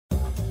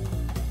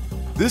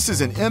This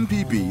is an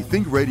MPB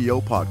Think Radio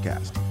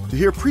podcast. To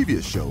hear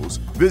previous shows,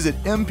 visit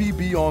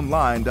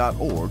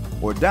mpbonline.org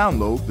or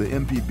download the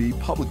MPB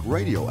Public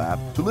Radio app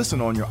to listen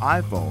on your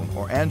iPhone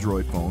or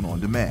Android phone on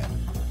demand.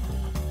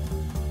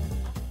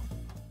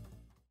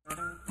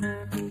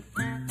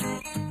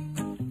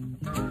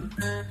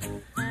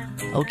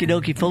 Okie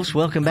dokie, folks.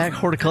 Welcome back.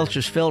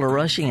 Horticulturist Felder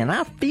Rushing, and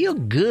I feel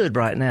good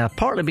right now,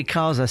 partly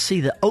because I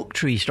see the oak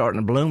tree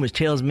starting to bloom, which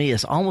tells me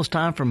it's almost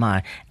time for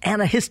my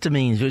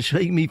antihistamines, which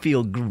make me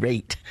feel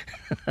great.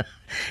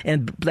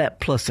 And that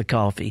plus the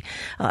coffee.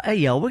 Hey,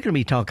 y'all, we're going to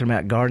be talking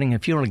about gardening.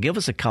 If you want to give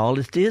us a call,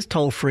 it is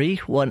toll-free,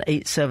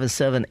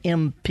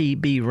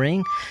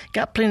 1-877-MPB-RING.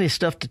 Got plenty of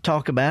stuff to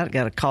talk about.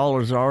 Got a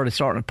callers already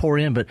starting to pour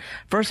in. But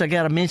first, I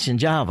got to mention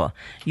Java.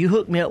 You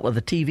hooked me up with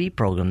a TV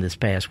program this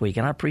past week,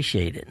 and I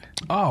appreciate it.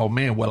 Oh,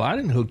 man. Well, I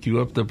didn't hook you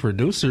up. The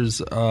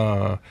producers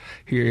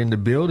here in the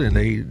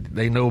building,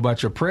 they know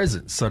about your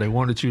presence, so they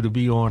wanted you to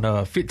be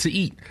on Fit to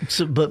Eat.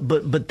 So,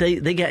 but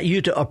they got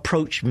you to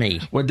approach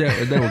me. Well, there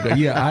we go.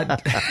 Yeah,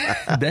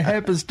 that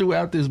happens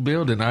throughout this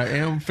building. I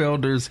am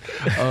Felder's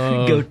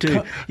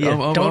go-to.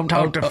 Don't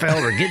talk to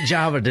Felder. Get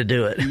Java to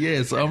do it.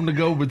 Yes, I'm the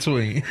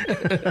go-between.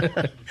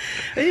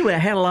 Anyway, I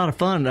had a lot of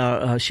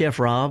fun. Chef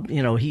Rob,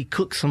 he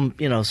cooked some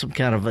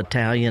kind of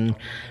Italian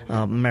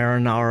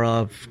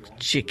marinara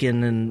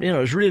chicken, and it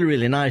was really,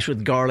 really nice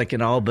with garlic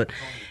and all. But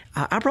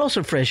I brought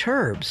some fresh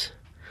herbs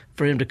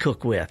for him to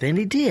cook with, and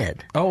he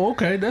did. Oh,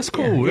 okay. That's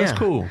cool. Yeah, that's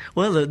cool.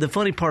 Well, the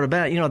funny part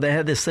about, they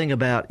had this thing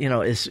about,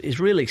 it's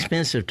really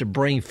expensive to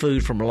bring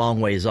food from a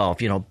long ways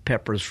off,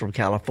 peppers from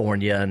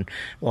California and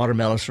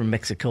watermelons from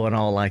Mexico and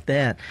all like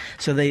that.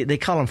 So they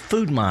call them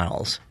food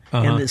miles.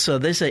 And so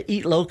they say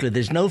eat locally.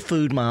 There's no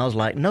food miles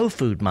like no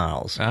food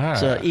miles.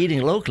 So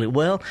eating locally.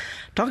 Well,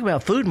 talking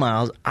about food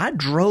miles, I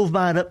drove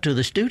by it up to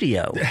the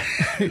studio.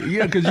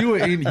 Yeah, because you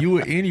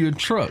were in your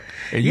truck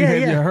and you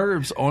had your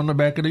herbs on the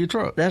back of your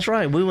truck. That's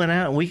right. We went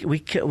out and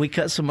we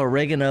cut some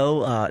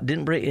oregano.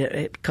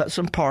 Cut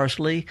some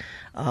parsley.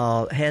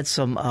 Had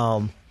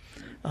some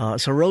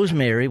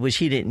rosemary, which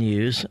he didn't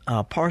use.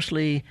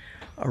 Parsley,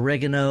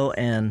 oregano,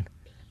 and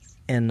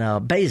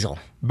basil.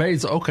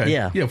 Basil, okay.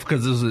 Yeah,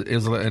 because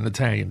it's an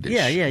Italian dish.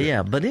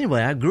 Yeah. But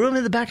anyway, I grew them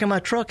in the back of my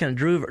truck and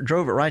drove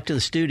it right to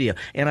the studio.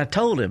 And I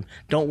told him,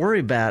 don't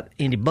worry about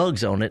any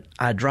bugs on it.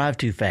 I drive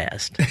too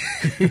fast.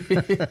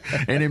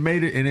 And it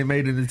made it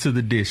into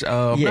the dish.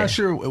 I'm not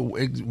sure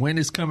when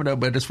it's coming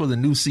up, but it's for the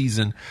new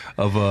season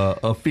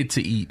of Fit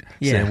to Eat.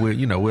 Yeah. So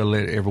we'll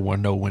let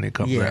everyone know when it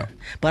comes out.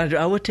 But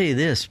I will tell you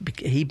this: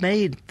 he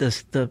made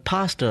the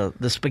pasta,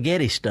 the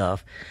spaghetti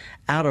stuff,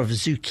 out of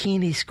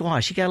zucchini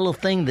squash. He got a little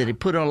thing that he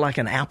put on like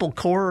an apple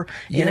core,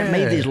 and it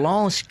made these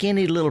long,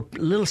 skinny,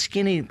 little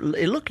skinny,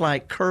 it looked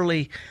like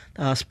curly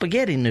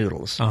spaghetti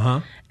noodles.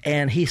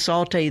 And he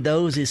sauteed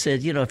those. He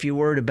said, if you're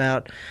worried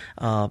about,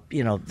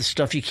 the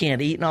stuff you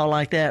can't eat and all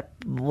like that,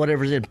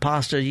 whatever's in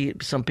pasta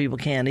some people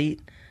can't eat.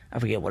 I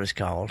forget what it's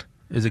called.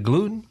 Is it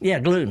gluten? Yeah,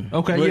 gluten.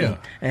 Okay, gluten. yeah.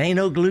 There ain't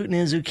no gluten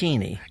in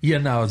zucchini. Yeah,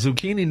 no,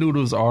 zucchini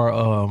noodles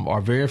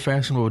are very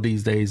fashionable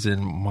these days,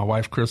 and my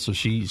wife Crystal,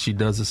 she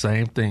does the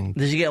same thing.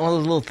 Did you get one of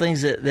those little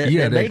things that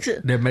makes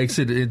it? That makes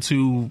it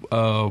into,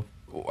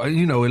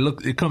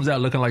 it comes out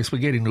looking like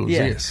spaghetti noodles.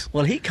 Yeah. Yes.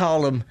 Well, he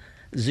called them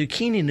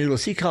zucchini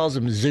noodles. He calls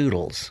them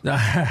zoodles.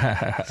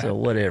 So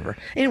whatever.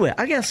 Anyway,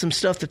 I got some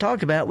stuff to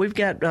talk about. We've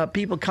got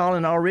people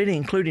calling already,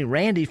 including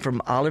Randy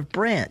from Olive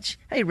Branch.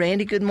 Hey,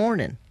 Randy. Good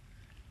morning.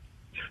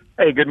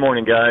 Hey, good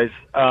morning, guys.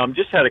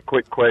 Just had a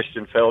quick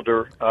question,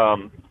 Felder.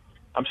 I'm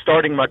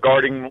starting my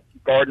garden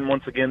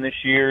once again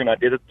this year, and I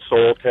did a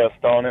soil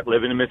test on it.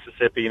 Living in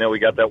Mississippi, we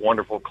got that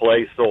wonderful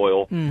clay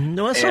soil.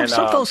 Well,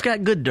 some folks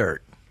got good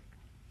dirt.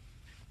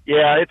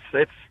 Yeah,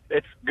 it's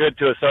good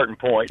to a certain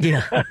point.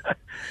 Yeah. So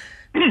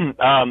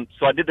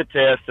I did the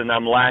test, and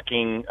I'm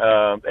lacking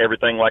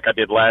everything like I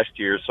did last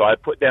year. So I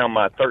put down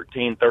my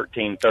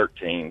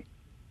 13-13-13.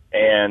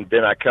 And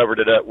then I covered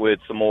it up with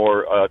some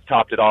more,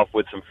 topped it off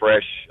with some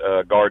fresh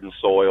garden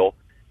soil.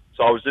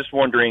 So I was just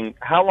wondering,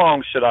 how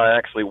long should I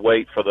actually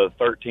wait for the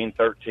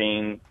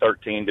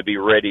 13-13-13 to be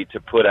ready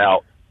to put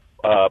out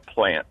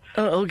plants?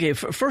 Okay.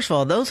 First of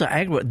all, those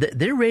are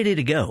they're ready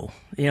to go.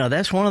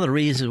 That's one of the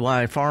reasons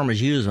why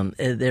farmers use them.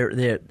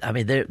 You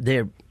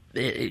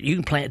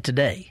can plant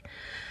today.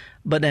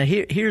 But now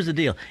here's the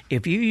deal: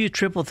 if you use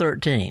triple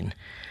 13.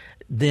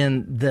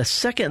 Then the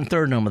second and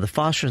third number, the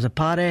phosphorus and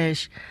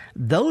potash,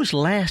 those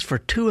last for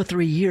 2 or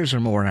 3 years or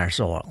more in our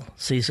soil.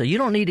 See, so you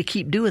don't need to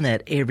keep doing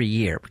that every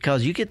year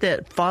because you get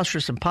that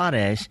phosphorus and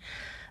potash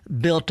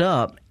built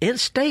up. It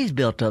stays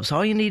built up. So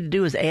all you need to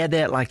do is add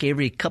that like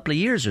every couple of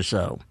years or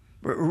so.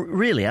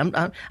 Really,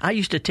 I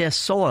used to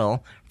test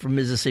soil from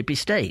Mississippi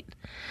State,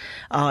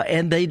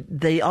 and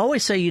they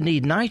always say you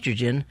need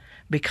nitrogen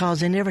because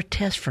they never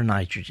test for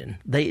nitrogen.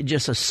 They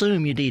just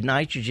assume you need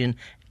nitrogen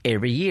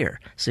every year.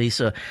 See,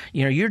 so,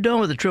 you're done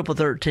with the triple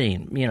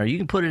 13. You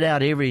can put it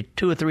out every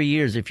 2 or 3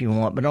 years if you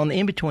want, but on the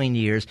in-between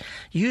years,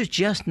 use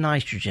just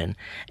nitrogen.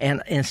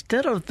 And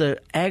instead of the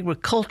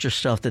agriculture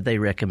stuff that they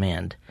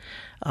recommend,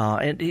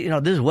 And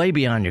this is way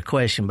beyond your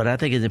question, but I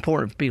think it's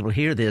important for people to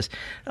hear this.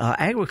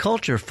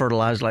 Agriculture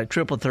fertilizers like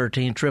triple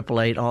 13,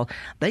 triple 8,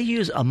 they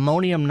use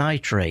ammonium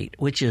nitrate,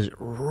 which is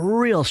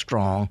real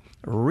strong,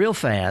 real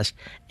fast,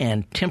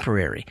 and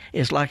temporary.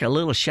 It's like a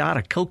little shot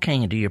of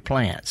cocaine to your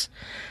plants.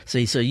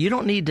 See, so you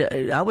don't need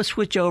to. I would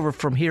switch over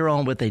from here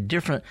on with a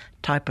different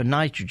type of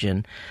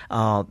nitrogen.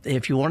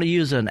 If you want to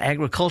use an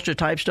agriculture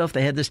type stuff,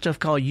 they have this stuff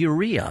called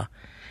urea.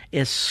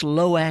 It's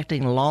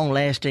slow-acting,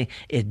 long-lasting.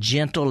 It's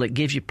gentle. It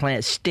gives your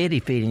plants steady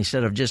feeding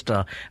instead of just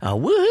a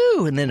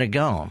woohoo and then they're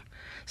gone.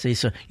 See,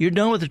 so you're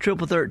done with the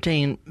triple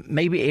 13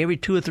 maybe every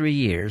 2 or 3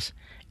 years,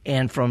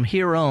 and from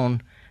here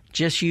on,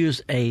 just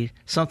use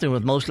something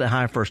with mostly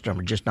high first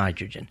number, just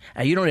nitrogen.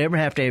 Now, you don't ever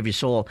have to have your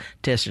soil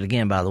tested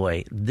again, by the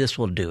way. This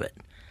will do it.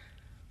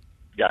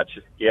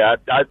 Gotcha. Yeah,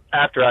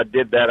 after I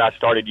did that, I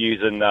started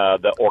using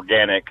the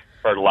organic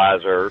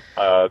fertilizer,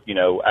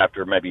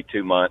 after maybe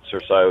 2 months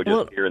or so,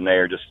 here and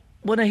there.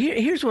 Well, now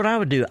here's what I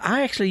would do.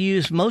 I actually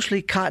use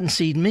mostly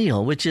cottonseed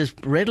meal, which is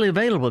readily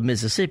available in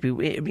Mississippi.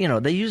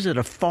 They use it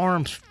at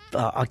farms,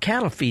 a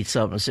cattle feed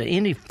supplement. So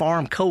any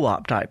farm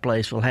co-op type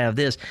place will have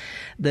this.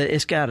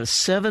 It's got a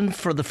 7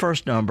 for the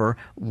first number,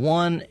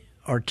 1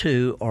 or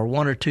 2, or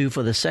 1 or 2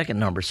 for the second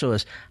number. So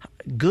it's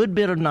a good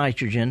bit of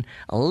nitrogen,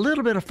 a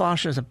little bit of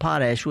phosphorus and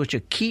potash, which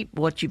will keep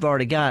what you've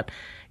already got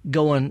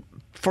going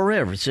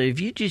forever. So if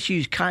you just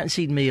use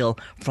cottonseed meal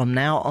from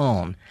now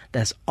on,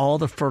 that's all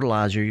the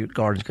fertilizer your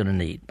garden's going to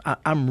need.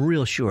 I'm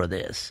real sure of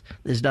this.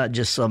 It's not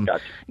just some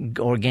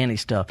organic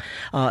stuff.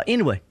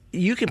 Anyway,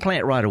 you can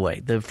plant right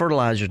away. The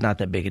fertilizer is not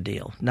that big a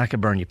deal. Not going to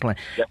burn your plant.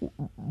 Yep.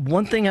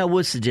 One thing I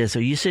would suggest, so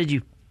you said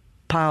you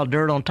pile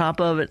dirt on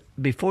top of it.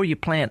 Before you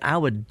plant, I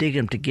would dig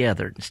them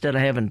together instead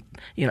of having,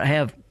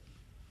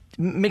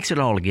 mix it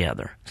all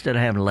together instead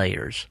of having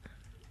layers.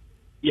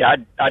 Yeah,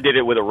 I did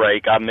it with a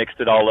rake. I mixed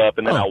it all up,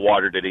 and then I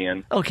watered it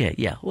in. Okay,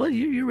 yeah. Well,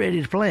 you're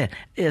ready to plant.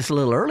 It's a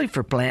little early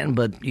for planting,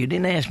 but you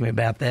didn't ask me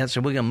about that,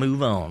 so we're going to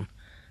move on.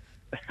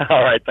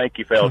 All right. Thank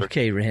you, Felder.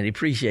 Okay, Randy.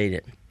 Appreciate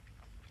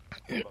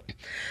it.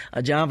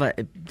 Java,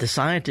 the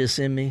scientists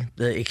send me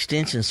the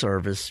extension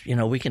service.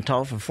 We can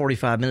talk for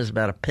 45 minutes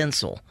about a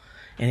pencil.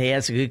 And he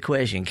asks a good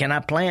question. Can I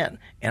plant?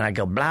 And I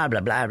go, blah, blah,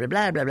 blah, blah,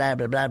 blah, blah, blah,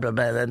 blah, blah, blah,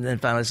 blah. And then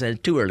finally said,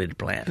 it's too early to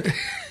plant.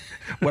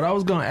 What I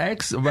was going to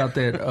ask about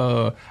that,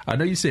 I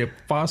know you said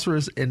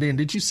phosphorus, and then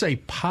did you say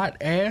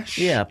potash?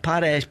 Yeah,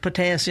 potash,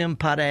 potassium,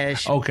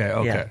 potash. Okay.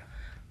 Yeah.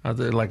 I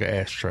did like an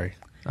ashtray.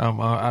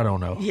 I don't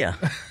know.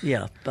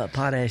 Yeah, but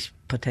potash,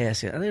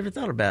 potassium. I never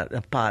thought about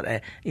a pot.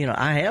 I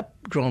have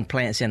grown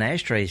plants in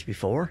ashtrays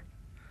before.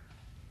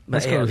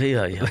 Let's go.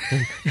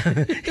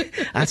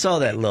 I saw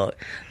that look.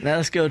 Now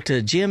let's go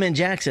to Jim in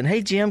Jackson.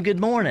 Hey, Jim, good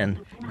morning.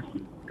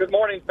 Good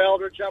morning,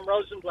 Felder. Jim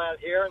Rosenblatt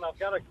here, and I've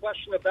got a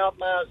question about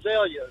my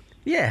azaleas.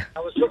 Yeah. I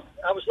was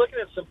looking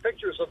at some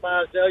pictures of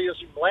my azaleas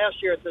from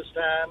last year at this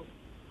time.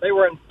 They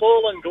were in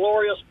full and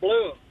glorious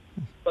bloom.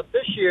 But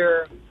this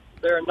year,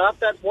 they're not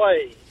that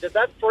way. Did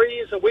that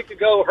freeze a week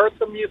ago hurt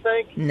them, you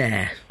think?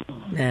 Nah.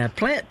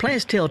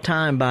 Plants tell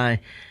time by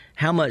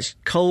how much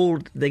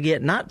cold they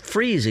get, not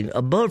freezing.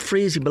 Above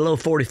freezing, below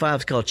 45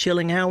 is called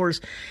chilling hours.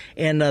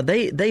 And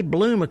they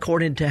bloom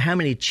according to how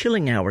many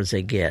chilling hours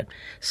they get.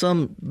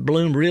 Some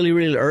bloom really,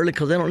 really early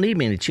because they don't need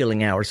many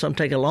chilling hours. Some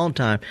take a long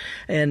time.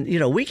 And,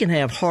 we can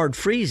have hard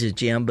freezes,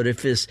 Jim, but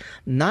if it's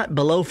not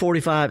below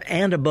 45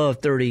 and above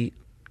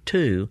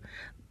 32,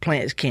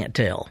 plants can't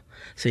tell.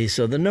 See,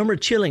 so the number of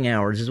chilling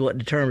hours is what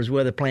determines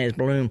whether plants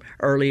bloom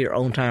early or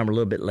on time or a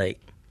little bit late.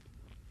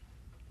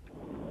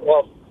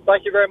 Well,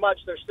 thank you very much.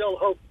 There's still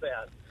hope then.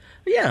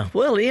 Yeah,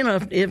 well,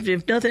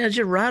 if nothing else,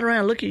 just ride around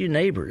and look at your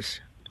neighbors.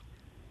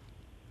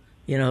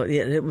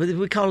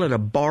 We call it a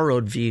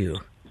borrowed view.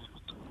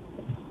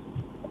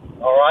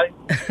 All right.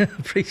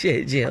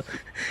 Appreciate it,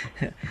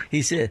 Jim.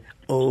 He said,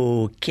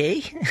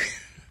 okay.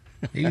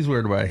 He's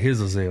worried about his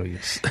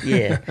azaleas.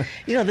 Yeah.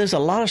 There's a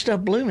lot of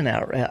stuff blooming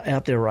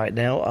out there right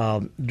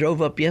now.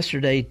 Drove up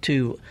yesterday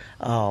to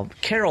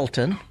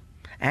Carrollton,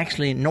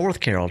 actually North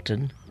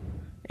Carrollton.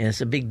 And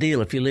it's a big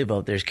deal if you live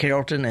up there. There's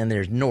Carrollton and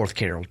there's North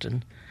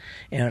Carrollton.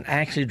 And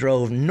actually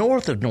drove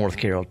north of North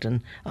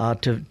Carrollton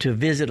to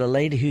visit a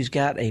lady who's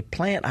got a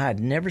plant I had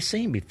never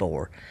seen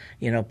before.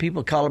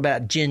 People call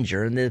about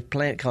ginger, and the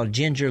plant called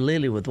ginger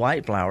lily with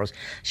white flowers.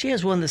 She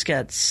has one that's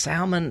got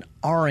salmon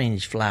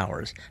orange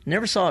flowers.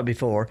 Never saw it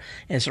before.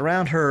 And it's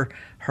around her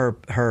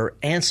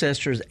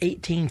ancestors'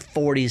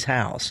 1840s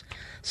house.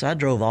 So I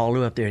drove all the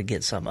way up there to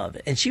get some of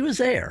it. And she was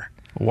there.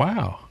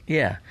 Wow.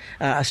 Yeah.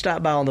 I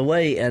stopped by on the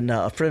way, and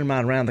a friend of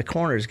mine around the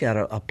corner has got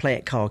a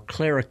plant called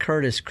Clara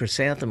Curtis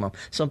chrysanthemum.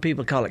 Some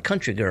people call it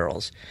country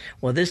girls.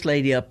 Well, this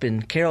lady up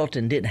in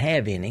Carrollton didn't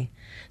have any,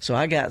 so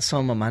I got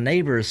some of my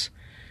neighbors'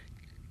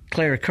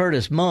 Clara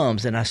Curtis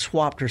mums, and I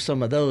swapped her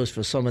some of those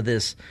for some of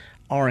this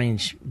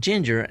orange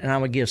ginger, and I'm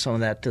going to give some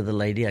of that to the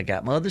lady I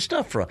got my other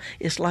stuff from.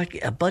 It's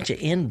like a bunch of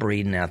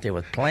inbreeding out there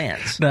with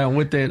plants. Now,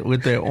 with that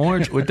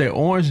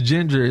orange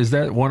ginger, is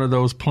that one of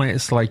those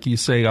plants like you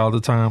say all the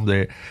time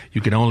that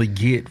you can only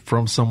get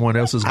from someone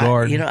else's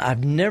garden?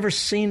 I've never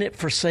seen it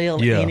for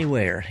sale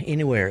anywhere.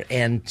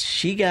 And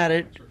she got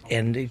it,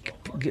 and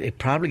it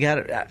probably got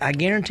it. I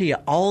guarantee you,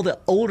 all the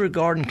older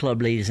garden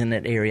club ladies in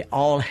that area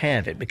all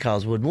have it,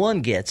 because when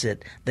one gets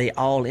it, they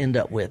all end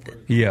up with it.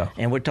 Yeah.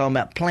 And we're talking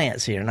about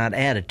plants here, not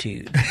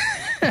attitude.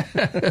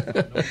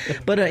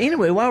 But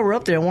anyway, while we're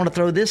up there, I want to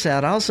throw this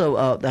out. I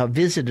also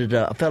visited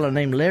a fellow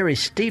named Larry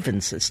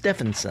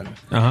Stephenson.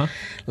 Uh-huh.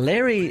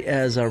 Larry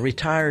is a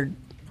retired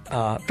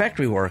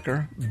factory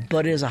worker,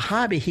 but as a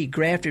hobby, he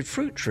grafted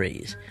fruit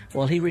trees.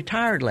 Well, he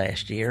retired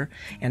last year,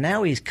 and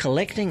now he's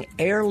collecting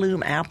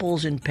heirloom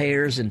apples and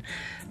pears and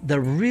the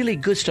really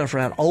good stuff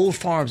around old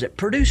farms that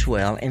produce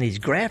well, and he's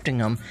grafting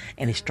them,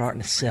 and he's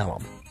starting to sell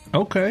them.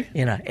 Okay.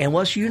 And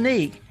what's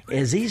unique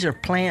is these are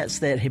plants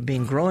that have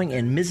been growing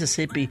in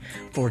Mississippi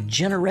for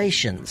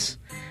generations,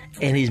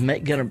 and he's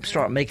going to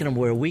start making them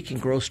where we can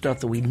grow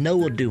stuff that we know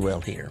will do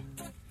well here.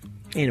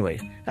 Anyway,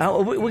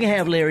 we can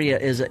have Larry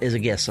as a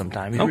guest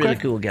sometime. He's a really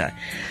cool guy.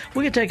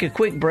 We're going to take a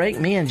quick break,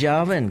 me and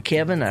Java and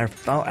Kevin,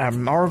 our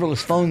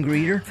marvelous phone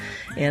greeter,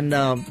 and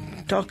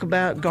talk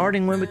about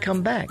gardening when we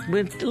come back.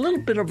 With a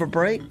little bit of a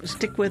break,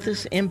 stick with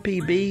us,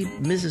 MPB,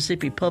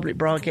 Mississippi Public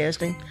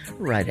Broadcasting,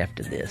 right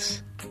after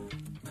this.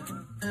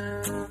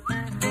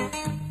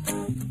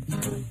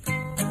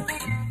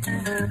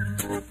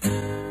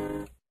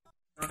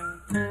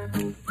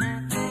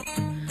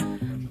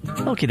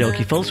 Okie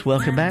dokie, folks.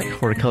 Welcome back.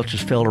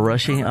 Horticulture's Felder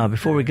Rushing.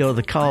 Before we go to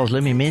the calls,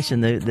 let me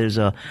mention that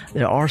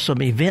there are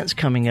some events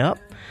coming up.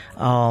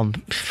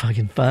 If I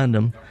can find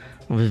them.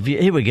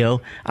 Here we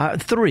go.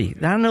 3.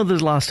 I know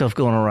there's a lot of stuff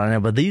going on right now,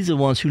 but these are the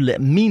ones who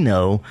let me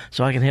know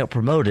so I can help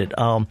promote it.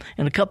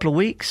 In a couple of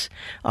weeks,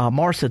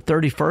 March the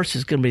 31st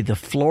is going to be the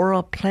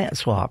Flora Plant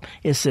Swap.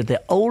 It's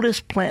the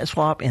oldest plant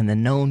swap in the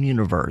known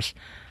universe.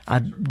 I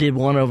did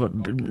one of it.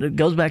 It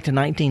goes back to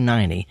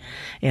 1990,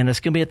 and it's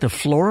going to be at the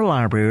Flora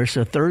Library,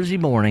 so Thursday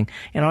morning,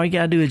 and all you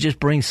got to do is just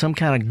bring some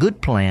kind of good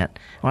plant.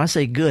 When I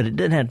say good, it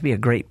doesn't have to be a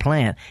great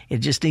plant. It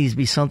just needs to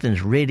be something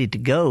that's ready to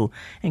go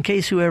in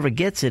case whoever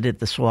gets it at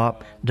the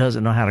swap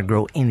doesn't know how to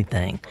grow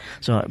anything.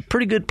 So a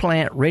pretty good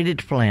plant, ready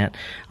to plant.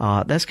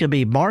 That's going to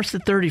be March the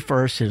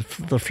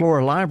 31st at the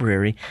Flora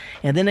Library,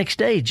 and the next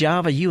day,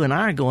 Java, you and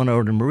I are going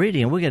over to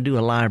Meridian. We're going to do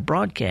a live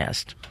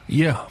broadcast.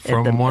 Yeah,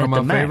 from one of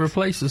my favorite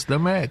places, the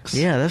Max.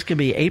 Yeah, that's going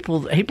to be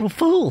April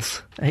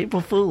Fools.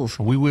 April Fools.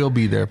 We will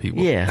be there,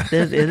 people. Yeah,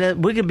 we're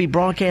going to be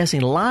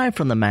broadcasting live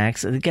from the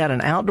Max. It's got an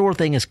outdoor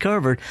thing that's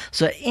covered,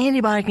 so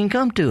anybody can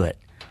come to it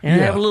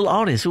and have a little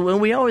audience.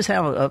 We always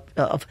have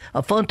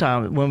a fun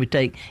time when we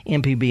take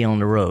MPB on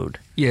the road.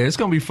 Yeah, it's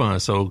going to be fun.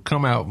 So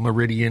come out,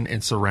 Meridian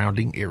and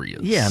surrounding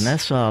areas. Yeah, and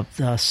that's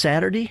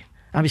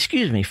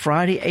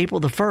Friday, April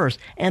the 1st.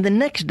 And the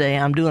next day,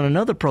 I'm doing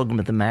another program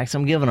at the Max.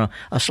 I'm giving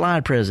a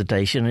slide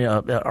presentation,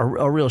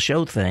 a real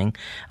show thing.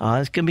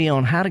 It's going to be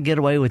on how to get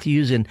away with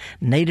using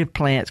native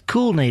plants,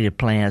 cool native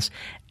plants,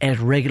 as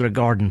regular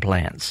garden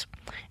plants.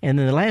 And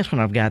then the last one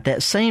I've got,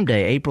 that same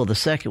day, April the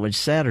 2nd, which is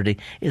Saturday,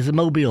 is the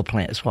Mobile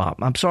Plant Swap.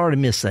 I'm sorry to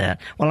miss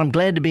that. Well, I'm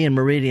glad to be in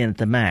Meridian at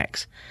the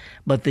Max.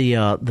 But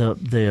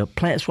the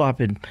plant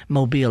swap in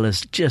Mobile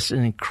is just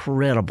an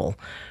incredible.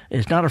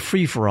 It's not a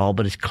free-for-all,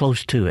 but it's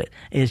close to it.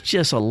 It's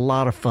just a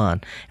lot of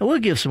fun. And we'll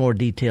give some more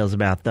details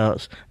about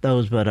those.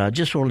 But I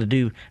just wanted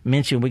to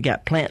mention we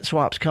got plant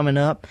swaps coming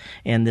up,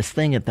 and this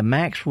thing at the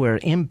Max where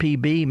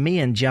MPB, me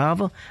and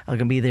Java are going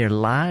to be there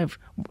live.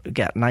 We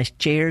got nice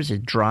chairs.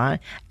 It's dry,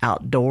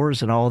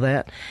 outdoors, and all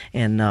that.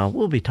 And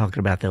we'll be talking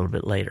about that a little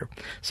bit later.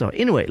 So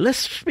anyway,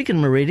 speaking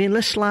of Meridian,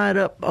 let's slide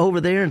up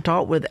over there and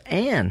talk with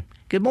Ann.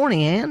 Good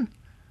morning, Ann.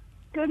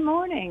 Good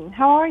morning.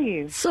 How are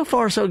you? So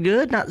far, so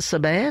good. Not so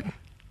bad.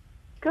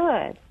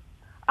 Good.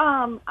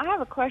 I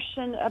have a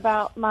question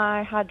about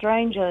my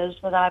hydrangeas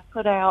that I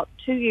put out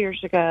 2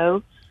 years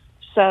ago.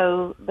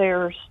 So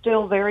they're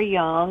still very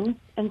young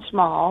and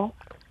small,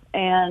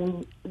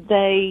 and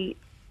they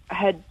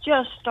had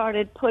just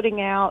started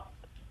putting out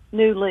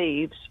new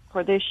leaves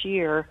for this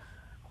year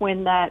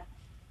when that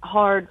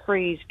hard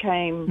freeze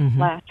came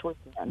last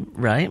weekend.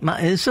 Right.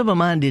 Some of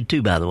mine did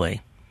too, by the way.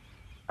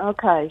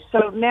 Okay.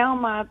 So now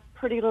my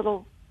pretty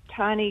little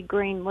tiny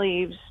green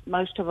leaves,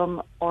 most of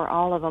them or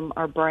all of them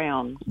are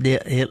brown.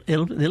 Yeah,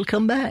 it'll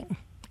come back.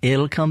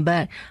 It'll come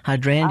back.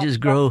 Hydrangeas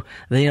grow.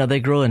 They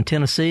grow in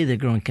Tennessee. They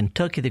grow in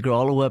Kentucky. They grow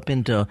all the way up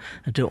into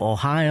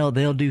Ohio.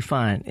 They'll do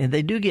fine, and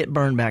they do get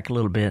burned back a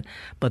little bit,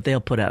 but they'll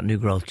put out new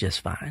growth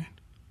just fine.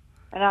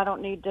 And I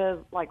don't need to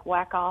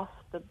whack off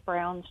the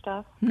brown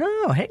stuff.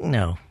 No, heck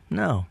no.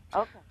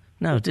 Okay.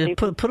 No, just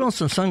put on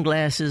some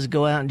sunglasses.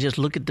 Go out and just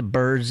look at the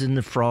birds and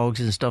the frogs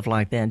and stuff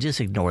like that, and just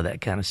ignore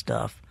that kind of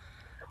stuff.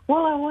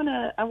 Well, I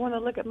want to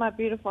look at my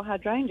beautiful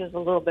hydrangeas a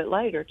little bit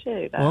later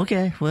too. Though.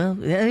 Okay, well,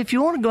 if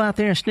you want to go out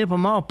there and snip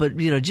them off, but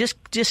just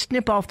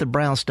snip off the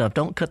brown stuff.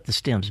 Don't cut the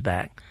stems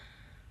back.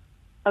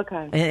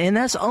 Okay. And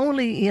that's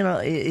only,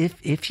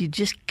 if you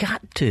just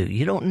got to.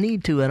 You don't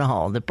need to at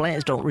all. The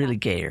plants don't really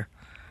care.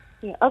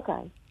 Yeah. Okay.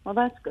 Well,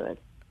 that's good.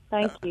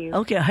 Thank you.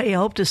 Okay. Hey, I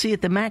hope to see you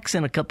at the Max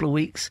in a couple of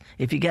weeks.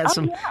 If you got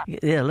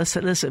Yeah.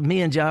 Let's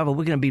me and Java,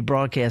 we're going to be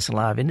broadcasting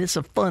live, and it's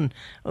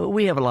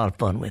we have a lot of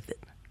fun with it.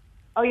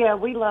 Oh, yeah,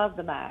 we love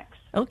the Max.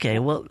 Okay,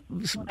 well,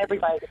 Want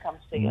everybody to come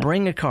see us.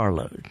 bring a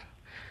carload.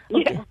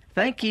 Okay. Yeah.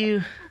 Thank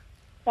you.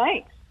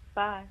 Thanks.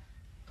 Bye.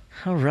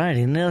 All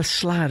righty, now let's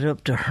slide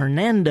up to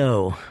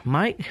Hernando.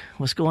 Mike,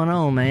 what's going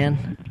on,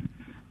 man?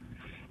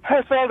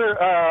 Hi, Felder.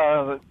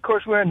 Of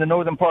course, we're in the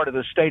northern part of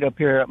the state up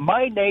here.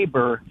 My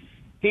neighbor,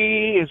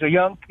 he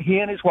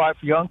and his wife,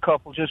 a young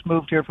couple, just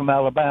moved here from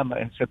Alabama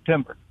in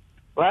September.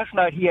 Last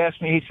night he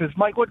asked me, he says,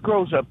 Mike, what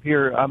grows up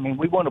here? I mean,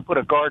 we want to put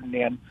a garden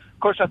in. Of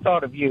course, I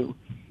thought of you.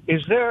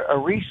 Is there a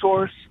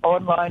resource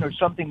online or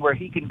something where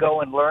he can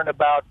go and learn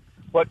about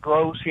what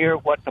grows here,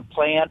 what to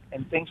plant,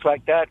 and things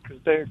like that? Because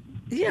they're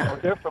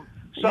from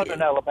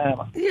southern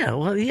Alabama. Yeah,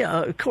 well,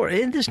 of course.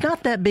 And it's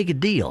not that big a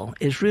deal.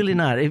 It's really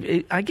not.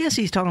 I guess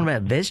he's talking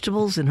about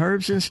vegetables and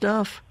herbs and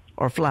stuff,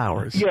 or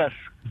flowers. Yes,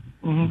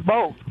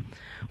 both.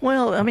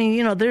 Well, I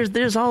mean,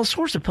 there's all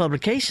sorts of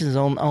publications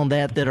on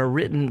that are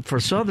written for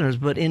Southerners,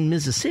 but in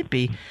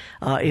Mississippi,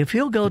 if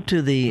he'll go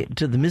to the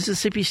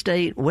Mississippi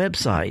State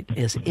website,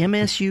 it's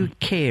MSU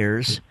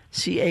Cares,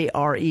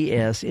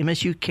 CARES,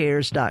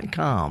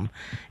 MSUcares.com.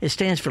 It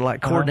stands for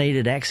like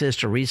Coordinated Access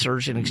to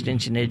Research and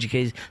Extension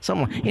Education.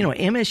 Something,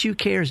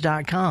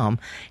 MSUcares.com,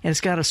 and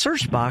it's got a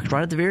search box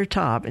right at the very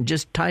top, and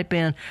just type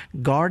in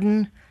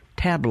garden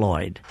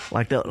tabloid,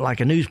 like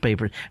a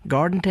newspaper,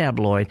 Garden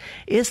Tabloid.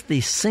 It's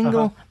the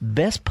single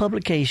best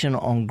publication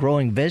on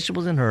growing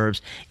vegetables and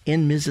herbs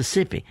in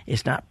Mississippi.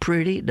 It's not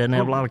pretty, it doesn't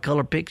have a lot of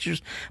color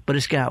pictures, but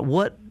it's got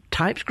what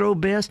types grow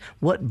best,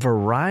 what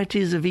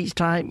varieties of each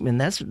type,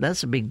 and that's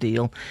a big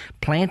deal.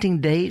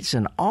 Planting dates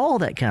and all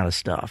that kind of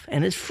stuff,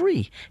 and it's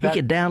free. He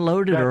can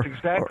download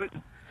it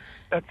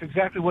That's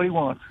exactly what he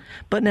wants.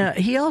 But now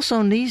he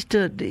also needs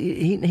to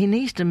he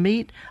needs to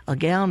meet a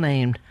gal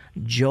named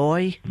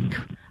Joy.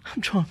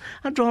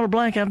 I'm drawing a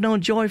blank. I've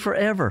known Joy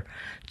forever.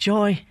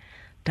 Joy,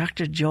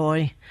 Dr.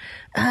 Joy.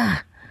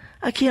 I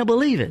can't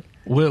believe it.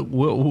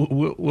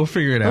 We'll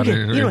figure it out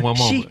in one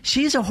moment.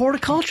 She's a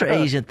horticulture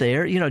agent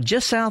there,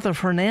 just south of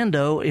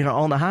Hernando,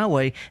 on the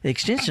highway, the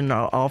extension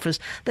office.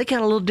 They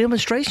got a little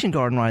demonstration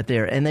garden right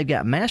there, and they've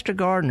got master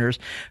gardeners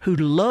who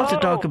love to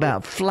talk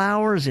about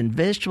flowers and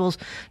vegetables.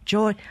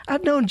 Joy,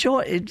 I've known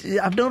Joy.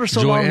 I've known her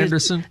so long.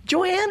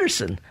 Joy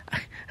Anderson.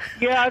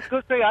 Yeah, I was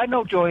going to say, I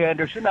know Joy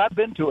Anderson. I've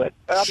been to it.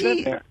 I've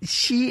been there.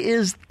 She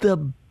is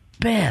the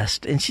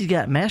best, and she's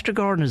got master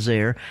gardeners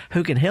there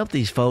who can help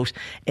these folks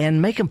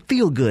and make them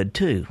feel good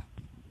too.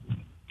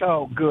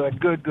 Oh, good,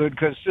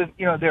 because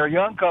they're a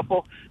young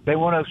couple. They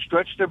want to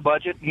stretch their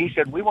budget. And he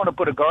said, we want to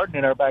put a garden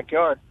in our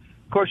backyard.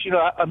 Of course,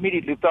 I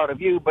immediately thought of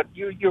you, but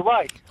you're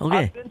right. Okay.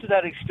 I've been to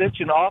that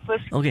extension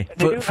office. Okay. And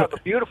they do have a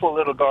beautiful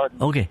little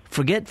garden. Okay,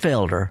 forget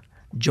Felder,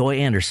 Joy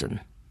Anderson.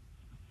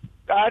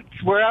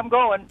 That's where I'm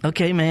going.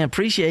 Okay, man,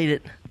 appreciate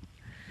it.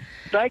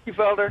 Thank you,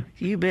 Felder.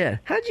 You bet.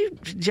 How'd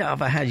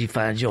you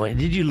find Joy?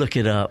 Did you look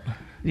it up?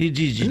 Did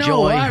you No,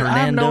 Joy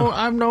Hernando?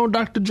 I've known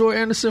Dr. Joy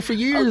Anderson for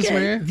years,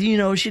 man. You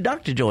know she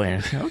Dr. Joy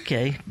Anderson.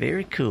 Okay,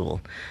 very cool.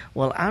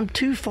 Well, I'm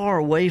too far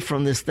away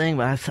from this thing,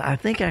 but I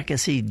think I can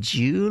see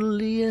John.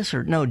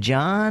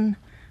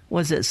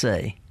 What does it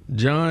say?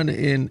 John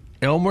in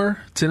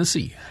Elmer,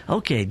 Tennessee.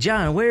 Okay,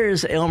 John, where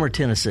is Elmer,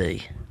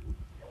 Tennessee?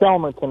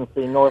 Selma,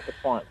 Tennessee, north of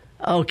Flint.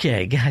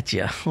 Okay,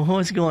 gotcha.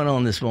 What's going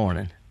on this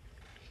morning?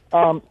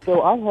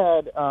 So I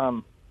had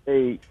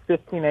a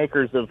 15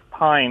 acres of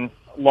pine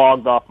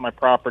logged off my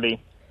property,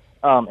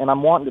 and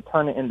I'm wanting to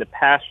turn it into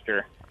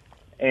pasture.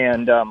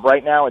 And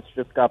right now it's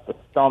just got the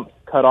stumps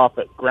cut off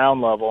at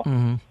ground level.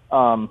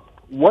 Mm-hmm.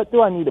 What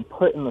do I need to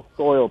put in the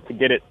soil to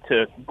get it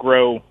to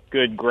grow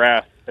good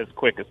grass as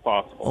quick as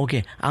possible?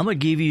 Okay, I'm going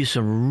to give you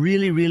some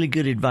really, really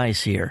good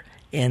advice here.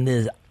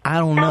 And I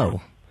don't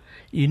know.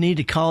 You need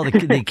to call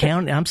the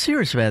county. I'm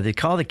serious about it.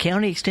 Call the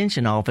county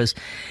extension office.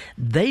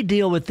 They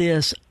deal with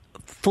this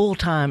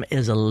full-time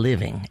as a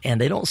living,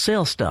 and they don't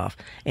sell stuff.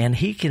 And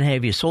he can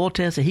have you soil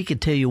tested. He can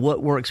tell you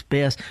what works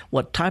best,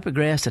 what type of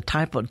grass, the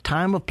type of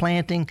time of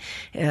planting.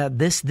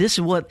 This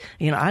is what,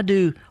 I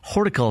do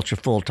horticulture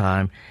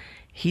full-time.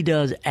 He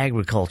does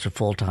agriculture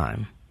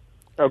full-time.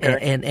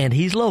 Okay. And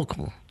he's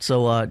local.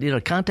 So,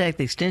 contact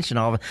the extension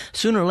office.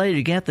 Sooner or later,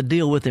 you have to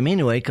deal with him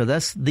anyway, because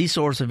that's the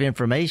source of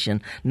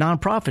information,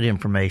 nonprofit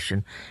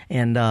information,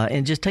 and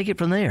just take it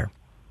from there.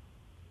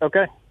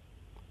 Okay.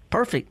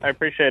 Perfect. I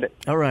appreciate it.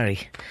 All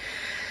righty.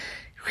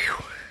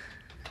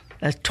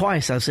 That's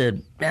twice I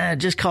said,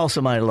 just call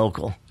somebody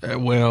local.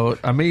 Well,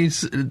 I mean,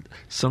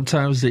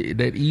 sometimes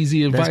that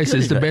easy advice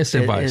is the best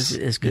advice.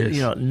 It's good.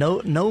 Yes.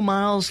 No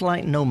miles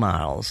like no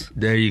miles.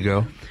 There you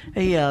go.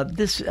 Hey, I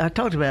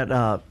talked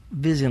about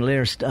visiting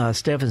Larry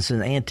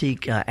Stephenson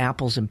Antique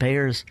Apples and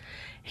Pears.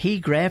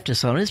 He grafted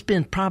some. It's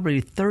been probably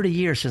 30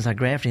 years since I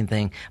grafted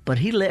anything, but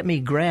he let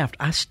me graft.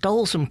 I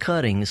stole some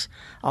cuttings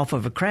off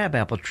of a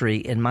crabapple tree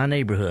in my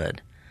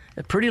neighborhood.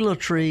 A pretty little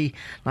tree,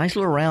 nice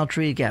little round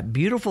tree. It got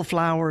beautiful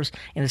flowers,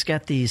 and it's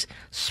got these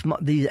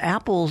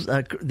apples.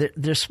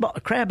 They're small.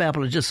 Crab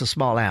apple is just a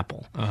small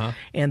apple,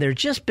 and they're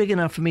just big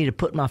enough for me to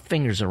put my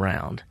fingers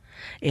around.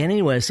 And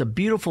anyway, it's a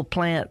beautiful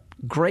plant,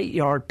 great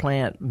yard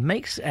plant,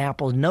 makes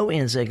apples, no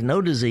insects, no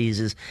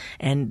diseases,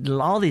 and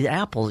all these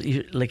apples,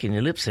 you're licking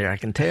your lips there, I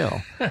can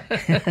tell.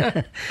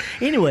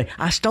 Anyway,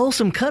 I stole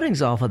some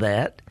cuttings off of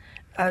that.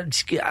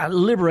 I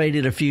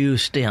liberated a few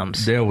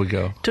stems. There we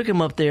go. Took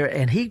him up there,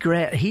 and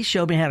he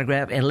showed me how to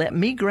graft and let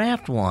me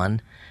graft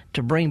one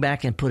to bring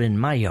back and put in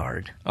my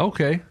yard.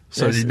 Okay.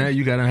 So now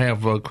you got to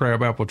have a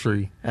crab apple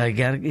tree. I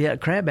got a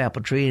crab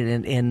apple tree,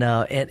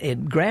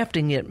 and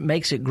grafting it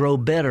makes it grow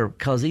better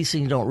because these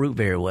things don't root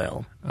very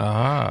well.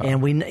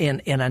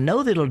 And I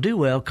know that it'll do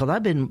well because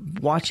I've been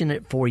watching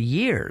it for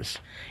years,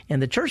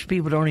 and the church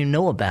people don't even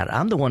know about it.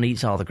 I'm the one who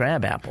eats all the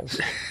crab apples.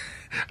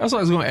 That's what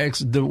I was going to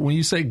ask. When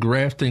you say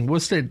grafting,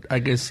 what's that? I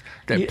guess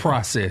that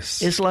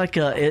process. It's like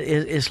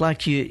it's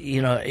like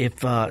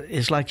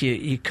it's like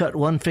you cut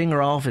one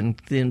finger off and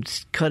then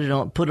put it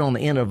on the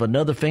end of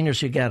another finger,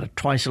 so you got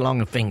twice as long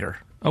a finger.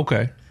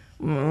 Okay.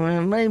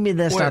 Maybe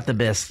that's not the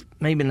best.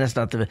 Maybe that's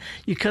not the best.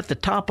 You cut the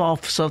top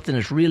off something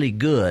that's really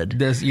good.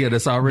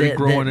 That's already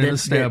growing and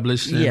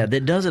established.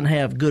 That doesn't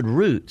have good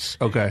roots.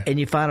 Okay. And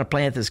you find a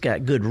plant that's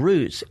got good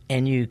roots,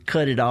 and you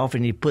cut it off,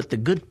 and you put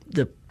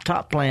the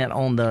top plant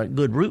on the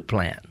good root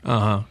plant.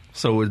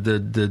 So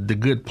the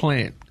good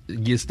plant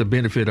gets the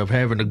benefit of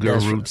having the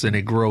good roots, and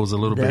it grows a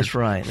little bit. That's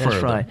right. Further.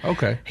 That's right.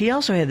 Okay. He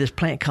also had this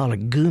plant called a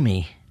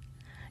gumi.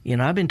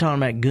 I've been talking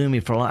about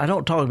gumi for a while. I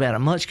don't talk about it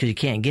much because you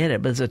can't get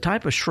it, but it's a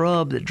type of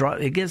shrub that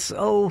it gets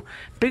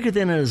bigger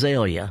than an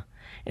azalea.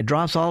 It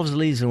drops all of its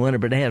leaves in winter,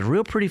 but it has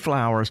real pretty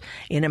flowers,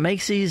 and it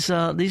makes these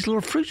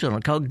little fruits on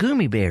it called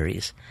gumi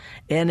berries.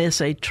 And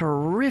it's a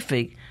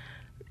terrific,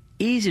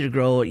 easy to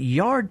grow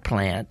yard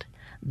plant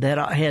that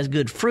has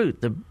good fruit.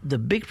 The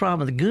big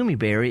problem with the gumi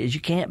berry is you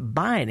can't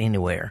buy it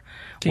anywhere.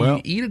 Can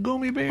you eat a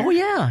gumi berry? Oh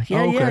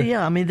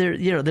yeah. I mean,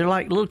 they're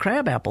like little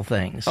crab apple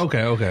things.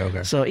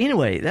 Okay. So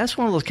anyway, that's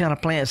one of those kind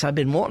of plants I've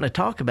been wanting to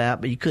talk about,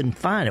 but you couldn't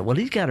find it. Well,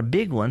 he's got a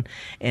big one,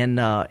 and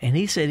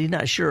he said he's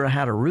not sure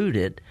how to root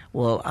it.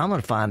 Well, I'm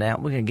going to find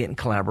out. We're going to get in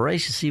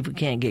collaboration, see if we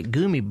can't get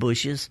gumi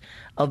bushes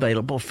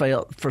available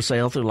for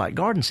sale through like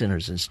garden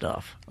centers and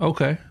stuff.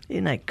 Okay.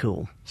 Isn't that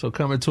cool? So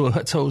coming to a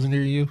Hut's Hoes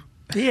near you?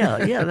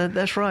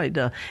 That's right.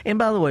 And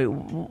by the way,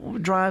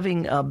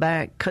 driving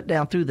back, cut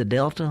down through the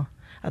Delta,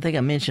 I think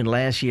I mentioned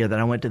last year that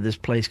I went to this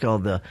place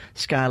called the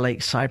Sky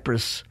Lake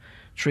Cypress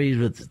trees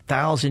with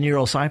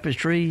 1,000-year-old cypress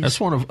trees. That's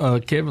one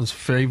of Kevin's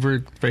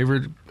favorite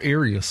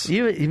areas.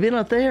 You been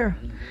up there?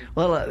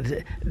 Well,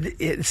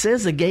 it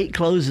says the gate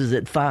closes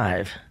at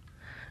 5,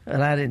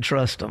 and I didn't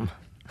trust them.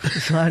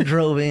 So I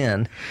drove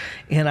in,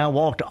 and I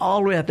walked all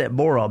the way out that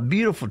border,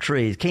 beautiful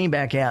trees, came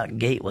back out, and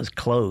gate was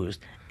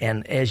closed.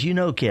 And as you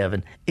know,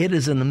 Kevin, it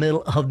is in the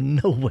middle of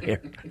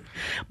nowhere.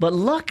 But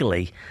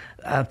luckily,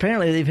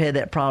 apparently they've had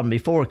that problem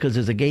before because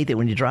there's a gate that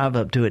when you drive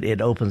up to it,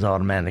 it opens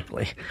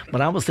automatically.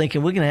 But I was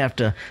thinking we're going to have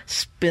to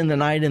spend the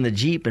night in the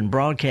Jeep and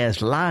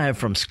broadcast live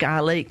from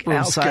Sky Lake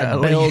outside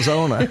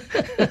Belzona.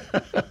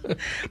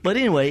 But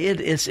anyway,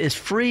 it's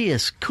free.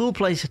 It's a cool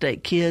place to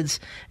take kids.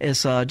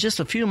 It's just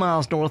a few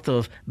miles north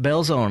of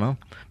Belzona,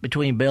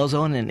 between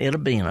Belzona and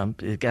Itabena.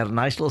 It's got a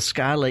nice little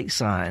Sky Lake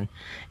sign.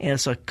 And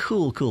it's a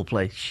cool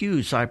place.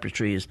 Huge cypress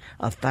trees,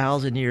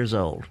 1,000 years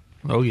old.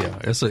 Oh yeah,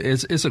 it's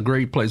a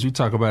great place. We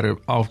talk about it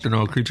often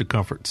on Creature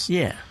Comforts.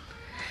 Yeah,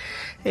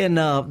 and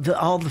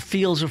all the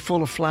fields are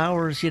full of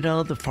flowers.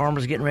 The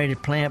farmers are getting ready to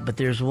plant, but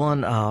there's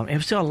one.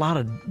 There's still a lot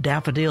of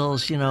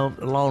daffodils.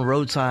 Along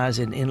roadsides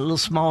and in little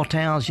small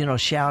towns.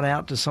 Shout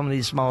out to some of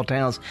these small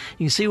towns.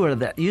 You can see where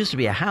that used to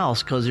be a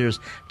house because there's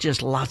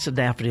just lots of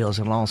daffodils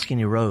and long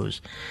skinny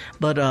rows.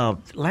 But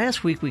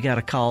last week we got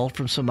a call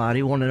from somebody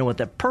who wanted to know what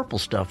that purple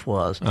stuff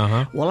was.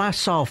 Well, I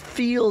saw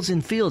fields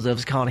and fields of it.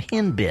 It's called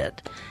henbit.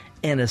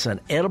 And it's an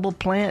edible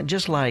plant,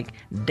 just like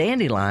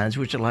dandelions,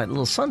 which are like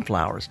little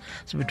sunflowers.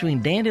 So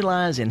between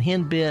dandelions and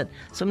henbit,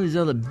 some of these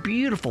other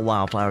beautiful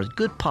wildflowers,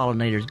 good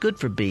pollinators, good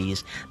for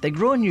bees, they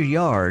grow in your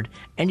yard,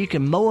 and you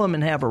can mow them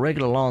and have a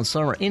regular lawn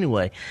summer.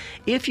 Anyway,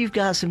 if you've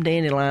got some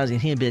dandelions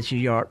and henbits in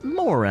your yard,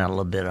 mow around a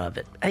little bit of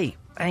it. Hey,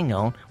 hang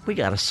on, we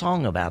got a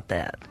song about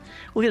that.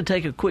 We're going to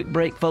take a quick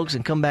break, folks,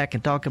 and come back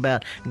and talk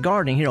about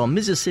gardening here on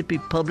Mississippi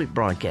Public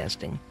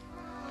Broadcasting.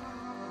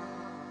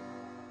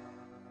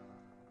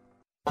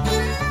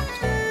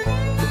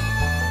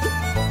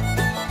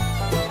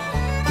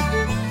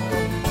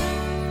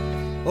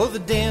 Oh, the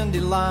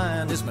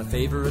dandelion is my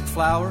favorite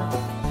flower.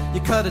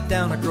 You cut it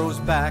down, it grows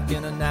back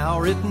in an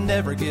hour. It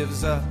never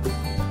gives up,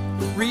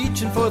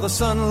 reaching for the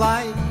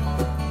sunlight.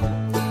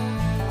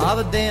 Ah,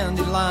 the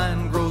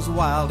dandelion grows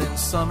wild in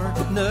summer,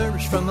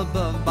 nourished from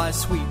above by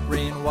sweet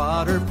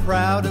rainwater,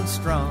 proud and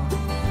strong,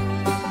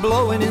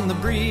 blowing in the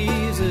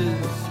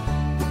breezes.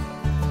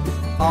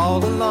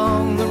 All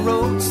along the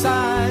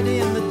roadside,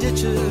 in the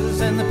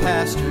ditches and the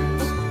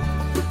pastures,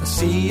 a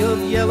sea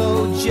of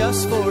yellow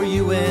just for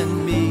you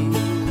and me.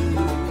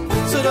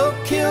 So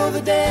don't kill the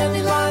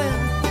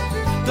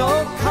dandelion.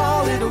 Don't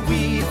call it a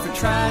weed for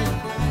trying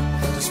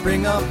to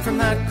spring up from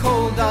that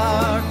cold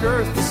dark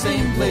earth, the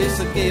same place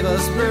that gave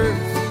us birth.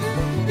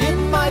 It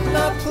might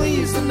not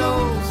please the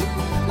nose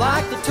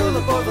like the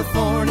tulip or the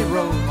thorny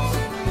rose,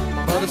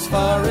 but as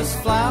far as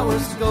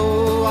flowers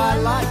go, I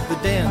like the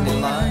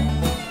dandelion.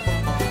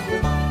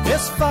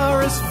 As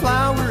far as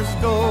flowers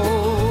go,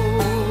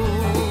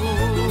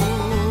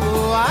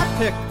 I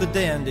pick the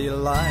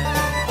dandelion.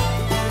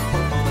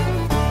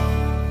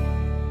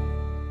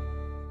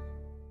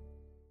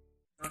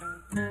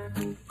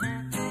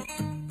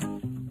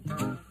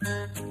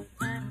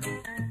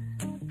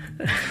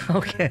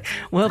 Okay,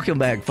 welcome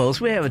back,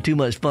 folks. We're having too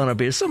much fun up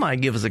here. Somebody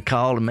give us a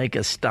call and make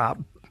us stop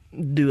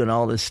doing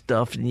all this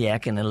stuff and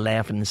yakking and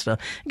laughing and stuff.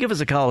 Give us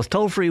a call. It's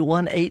toll-free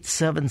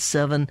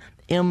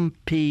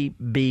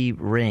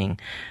 1-877-MPB-RING.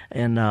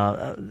 And,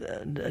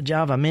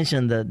 Jav, I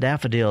mentioned the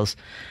daffodils.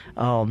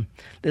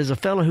 There's a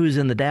fellow who's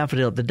in the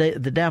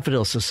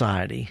Daffodil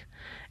Society.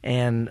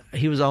 And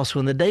he was also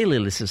in the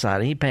Daylily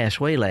Society. He passed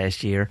away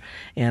last year.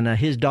 And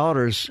his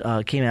daughters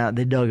came out and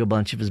they dug a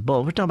bunch of his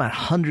bulbs. We're talking about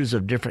hundreds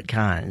of different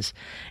kinds.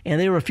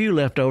 And there were a few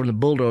left over, and the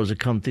bulldozers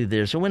come through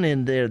there. So I went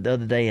in there the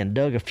other day and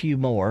dug a few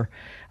more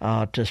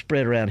to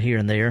spread around here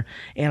and there.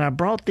 And I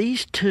brought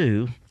these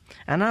two.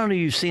 And I don't know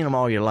if you've seen them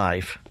all your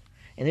life.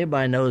 And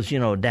everybody knows,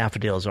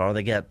 daffodils are.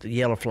 They got the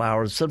yellow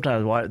flowers,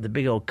 sometimes white, the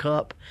big old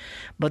cup.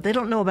 But they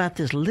don't know about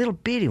this little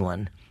bitty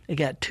one. They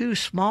got two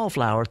small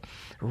flowers,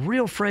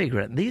 real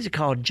fragrant. These are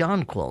called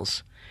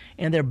jonquils,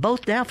 and they're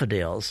both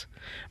daffodils.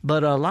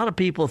 But a lot of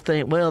people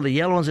think, well, the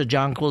yellow ones are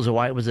jonquils, the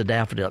white ones are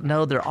daffodil.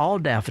 No, they're all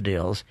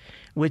daffodils,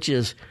 which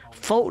is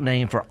folk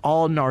name for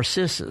all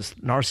narcissus.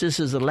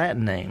 Narcissus is a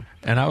Latin name.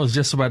 And I was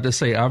just about to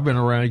say, I've been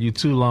around you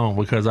too long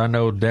because I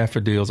know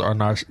daffodils are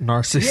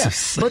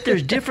narcissus. Yeah, but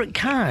there's different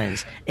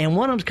kinds, and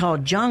one of them's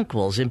called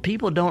jonquils, and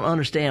people don't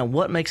understand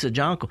what makes a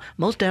jonquil.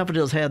 Most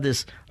daffodils have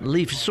this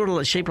leaf sort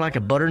of shaped like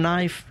a butter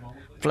knife,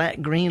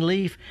 flat green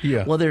leaf.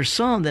 Yeah. Well, there's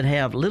some that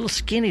have little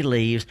skinny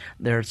leaves.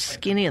 They're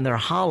skinny and they're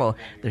hollow.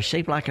 They're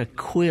shaped like a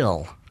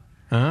quill.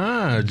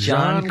 Ah,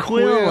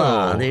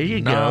 jonquilla. There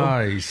you go.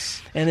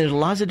 Nice. And there's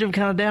lots of different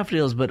kind of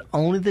daffodils, but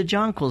only the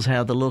jonquils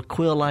have the little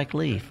quill-like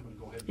leaf.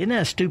 Isn't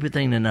that a stupid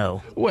thing to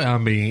know? Well, I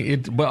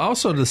mean, but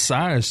also the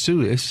size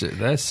too.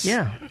 That's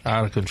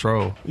out of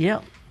control.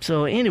 Yep.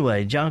 So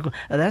anyway, jonquil,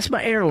 that's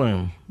my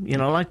heirloom. I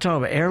like to talk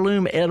about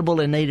heirloom, edible,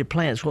 and native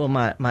plants. Well,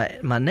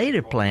 my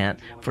native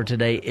plant for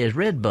today is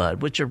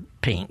redbud, which are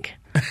pink.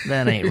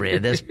 That ain't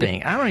red. That's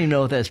pink. I don't even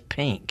know if that's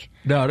pink.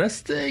 No,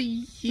 that's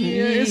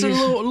it's a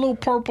little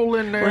purple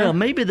in there. Well,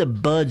 maybe the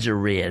buds are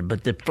red,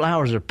 but the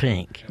flowers are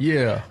pink.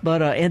 Yeah.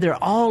 But and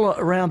they're all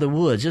around the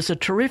woods. It's a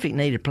terrific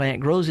native plant. It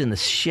grows in the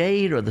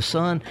shade or the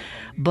sun.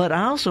 But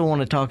I also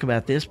want to talk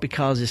about this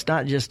because it's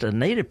not just a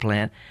native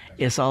plant.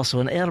 It's also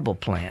an edible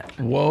plant.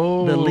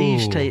 Whoa. The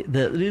leaves these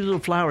little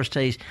flowers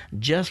taste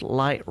just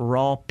like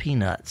raw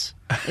peanuts.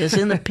 It's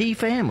in the pea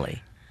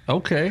family.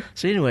 Okay.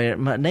 So anyway,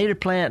 my native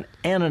plant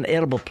and an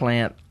edible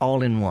plant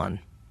all in one.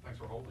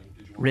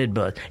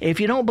 Redbud. If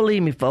you don't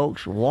believe me,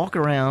 folks, walk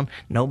around.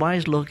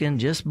 Nobody's looking.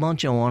 Just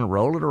munch on,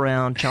 roll it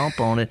around, chomp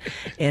on it,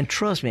 and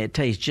trust me, it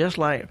tastes just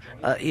like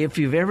if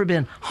you've ever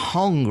been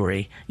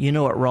hungry, you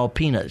know what raw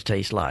peanuts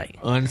taste like.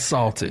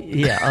 Unsalted.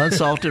 Yeah,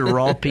 unsalted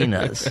raw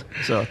peanuts.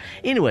 So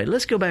anyway,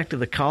 let's go back to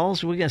the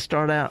calls. We're going to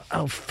start out.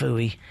 Oh,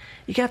 phooey.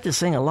 You got this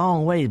thing a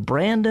long way.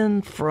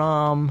 Brandon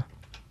from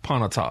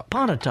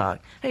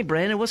Pontotoc. Hey,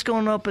 Brandon, what's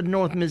going on up in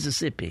North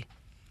Mississippi?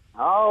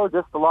 Oh,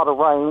 just a lot of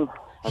rain.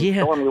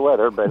 Stormy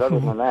weather, but other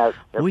than that,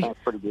 everything's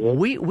pretty good.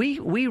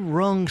 We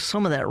wrung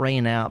some of that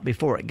rain out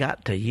before it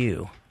got to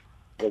you.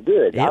 Yeah,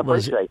 good. I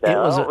appreciate that. I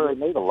don't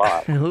really need a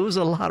lot. It was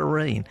a lot of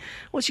rain.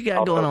 What you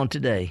got going on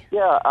today?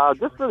 Yeah,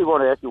 just really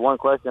wanted to ask you one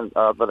question,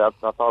 but I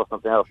thought of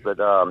something else. But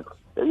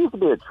there used to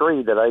be a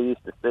tree that I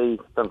used to see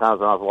sometimes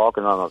when I was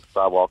walking on the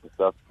sidewalk and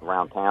stuff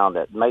around town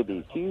that made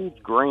these huge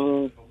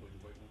green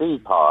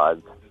seed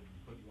pods.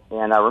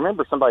 And I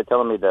remember somebody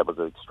telling me that was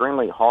an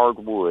extremely hard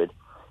wood.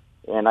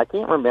 And I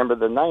can't remember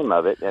the name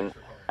of it. And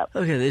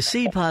okay, the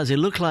seed pods, they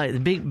look like the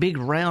big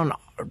round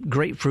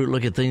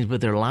grapefruit-looking things, but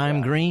they're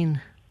lime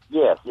green.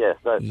 Yes,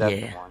 that's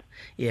the one.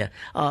 Yeah,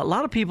 a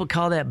lot of people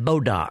call that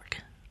bodock.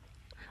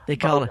 They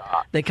call it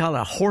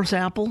a horse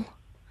apple.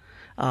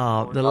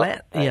 The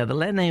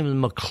Latin name is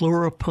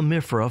Maclura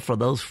pomifera for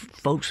those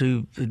folks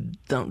who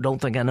don't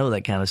think I know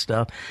that kind of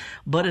stuff.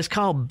 But it's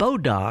called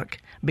bodock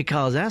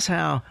because that's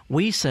how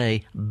we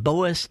say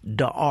Bois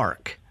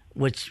d'Arc.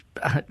 Which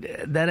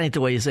that ain't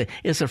the way you say it.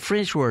 It's a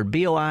French word,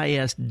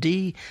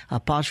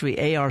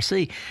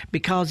 BOISD''ARC,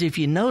 because if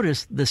you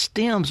notice, the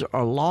stems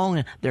are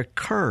long, they're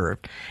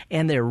curved,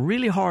 and they're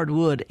really hard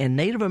wood, and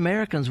Native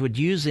Americans would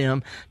use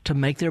them to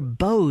make their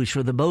bows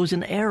for the bows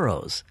and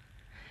arrows.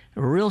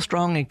 Real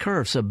strong and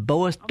curved, so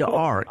Bois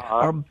d'Arc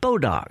or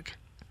bodock.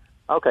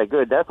 Okay,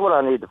 good. That's what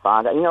I need to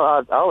find out.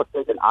 I was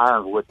thinking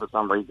ironwood for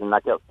some reason, and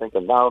I kept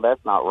thinking, no, that's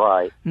not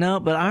right.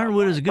 No, but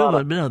ironwood is a good one.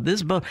 But no,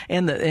 this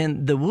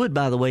and the wood,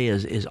 by the way,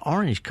 is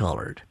orange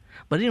colored.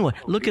 But anyway,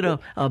 look at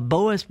a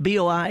Bois,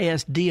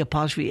 B-O-I-S-D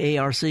apostrophe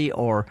A-R-C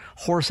or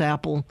horse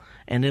apple,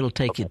 and it'll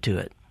take you to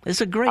it. It's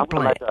a great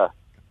plant.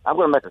 I'm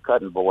going to make a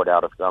cutting board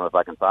out of some if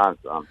I can find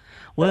some.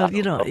 Well,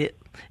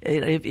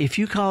 if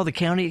you call the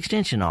county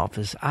extension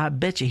office, I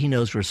bet you he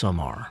knows where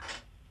some are.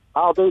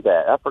 I'll do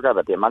that. I forgot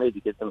about them. I need to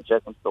get them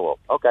check and store.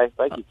 Okay,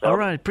 thank you, sir. All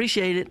right,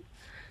 appreciate it.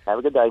 Have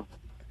a good day.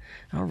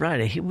 All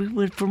right, we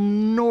went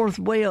from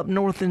way up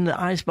north in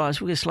the icebox.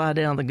 We could slide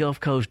down the Gulf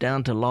Coast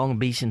down to Long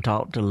Beach and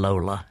talk to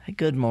Lola. Hey,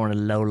 good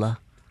morning, Lola.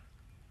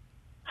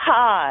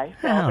 Hi.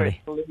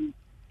 Howdy.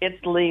 It's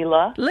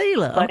Leela.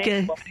 Leela,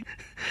 okay.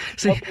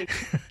 See,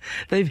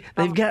 they've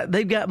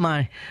got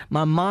my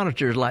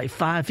monitors like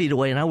 5 feet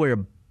away, and I wear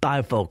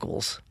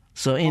bifocals.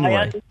 So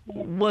anyway,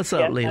 what's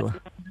up, Leela?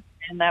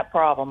 And that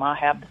problem, I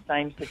have the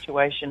same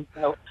situation.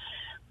 So,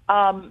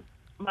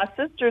 my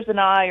sisters and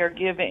I are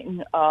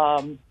giving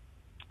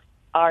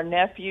our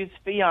nephew's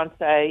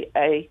fiance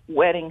a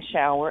wedding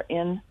shower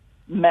in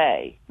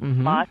May.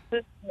 Mm-hmm. My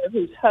sister,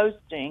 who's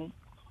hosting,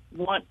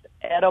 wants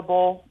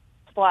edible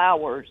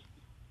flowers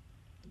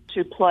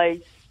to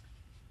place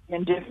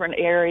in different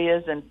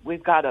areas, and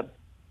we've got a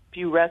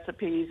few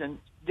recipes and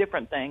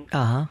different things.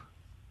 Uh-huh.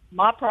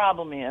 My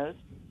problem is,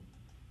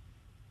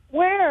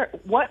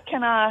 what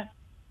can I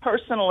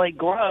personally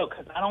grow?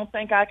 Because I don't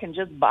think I can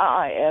just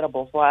buy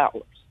edible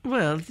flowers.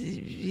 Well,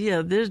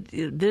 yeah,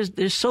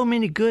 there's so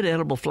many good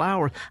edible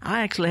flowers.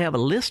 I actually have a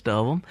list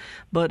of them.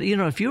 But,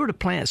 if you were to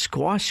plant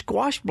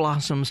squash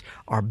blossoms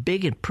are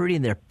big and pretty,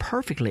 and they're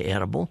perfectly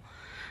edible.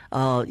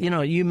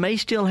 You may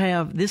still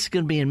have, this is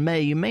going to be in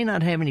May, you may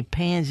not have any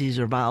pansies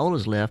or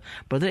violas left,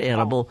 but they're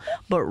edible.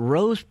 But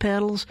rose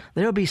petals,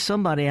 there'll be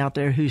somebody out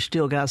there who's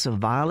still got some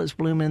violets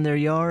blooming in their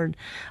yard.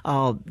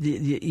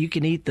 You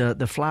can eat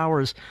the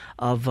flowers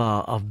of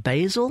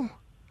basil.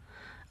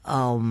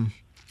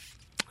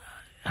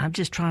 I'm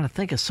just trying to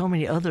think of so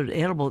many other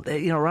edible,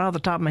 right off the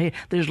top of my head,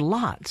 there's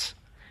lots.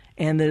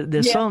 And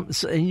there's some,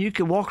 and you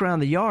can walk around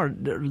the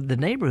yard, the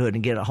neighborhood,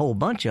 and get a whole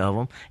bunch of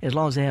them, as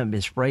long as they haven't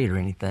been sprayed or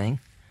anything.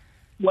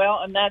 Well,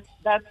 and that's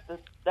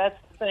the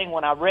thing.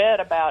 When I read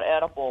about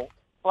edible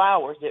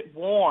flowers, it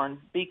warned,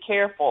 be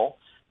careful.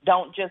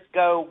 Don't just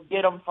go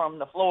get them from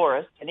the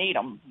florist and eat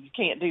them. You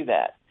can't do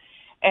that.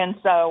 And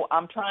so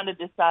I'm trying to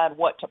decide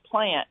what to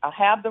plant. I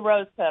have the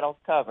rose petals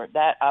covered.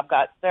 That I've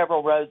got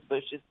several rose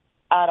bushes.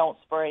 I don't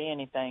spray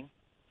anything.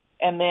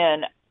 And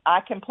then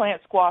I can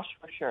plant squash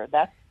for sure.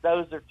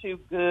 Those are two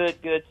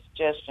good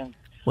suggestions.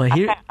 Well,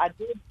 I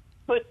did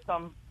put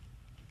some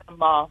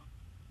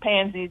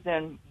pansies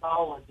and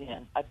violas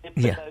in. I did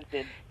put those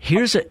in.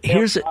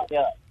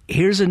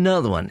 Here's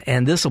another one,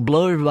 and this will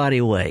blow everybody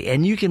away.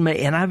 And you can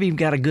and I've even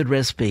got a good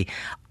recipe.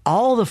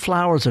 All the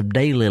flowers of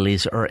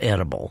daylilies are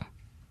edible.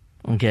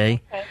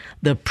 Okay?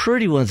 The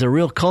pretty ones, the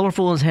real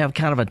colorful ones, have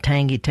kind of a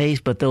tangy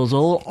taste, but those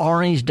old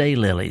orange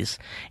daylilies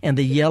and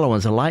the yellow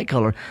ones, the light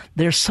color,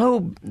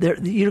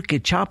 you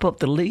could chop up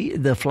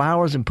the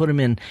flowers and put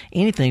them in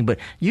anything, but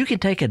you can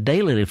take a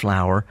daylily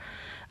flower,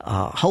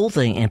 whole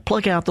thing, and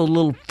pluck out those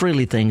little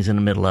frilly things in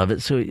the middle of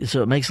it, so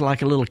it makes it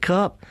like a little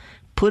cup.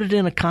 Put it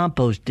in a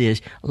compost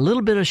dish, a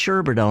little bit of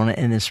sherbet on it,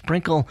 and then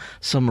sprinkle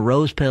some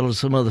rose petals,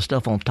 some other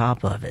stuff on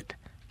top of it.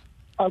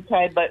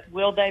 Okay, but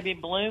will they be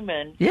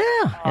blooming? Yeah,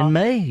 in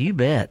May, you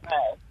bet.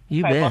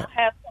 You bet. Well,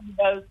 I have some of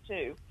those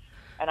too,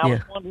 and I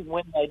was wondering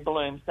when they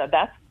bloom. So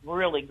that's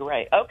really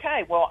great.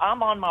 Okay, well,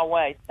 I'm on my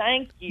way.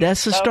 Thank you.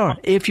 That's the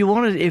start. If you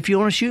want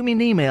to shoot me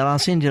an email, I'll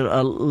send you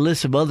a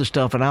list of other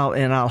stuff, and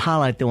I'll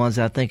highlight the ones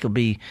I think will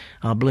be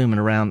blooming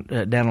around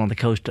down on the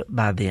coast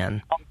by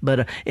then.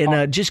 But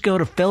just go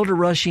to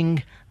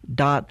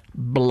felderrushing.blog,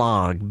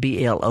 blog,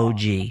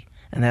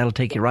 and that'll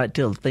take you right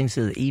to the thing that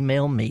says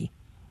email me.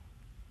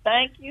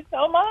 Thank you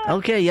so much.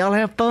 Okay, y'all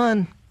have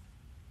fun.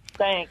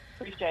 Thanks.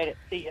 Appreciate it.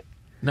 See you.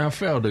 Now,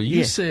 Felder,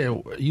 you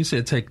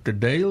said take the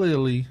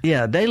daylily.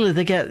 Yeah, daylily,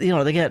 they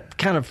got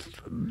kind of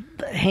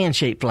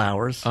hand-shaped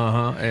flowers.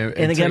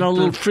 And they got all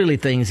little frilly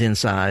things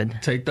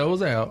inside. Take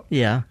those out.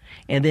 Yeah,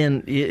 and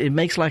then it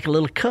makes like a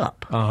little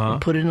cup.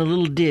 Put it in a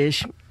little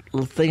dish, a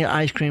little thing of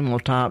ice cream on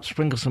top,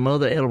 sprinkle some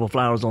other edible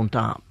flowers on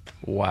top.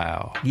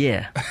 Wow.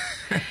 Yeah.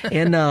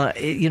 And,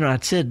 I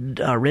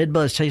said red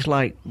buds taste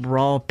like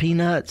raw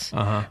peanuts.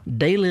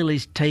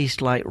 Daylilies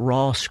taste like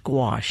raw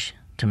squash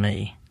to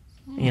me.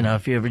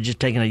 If you're ever just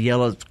taking a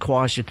yellow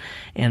squash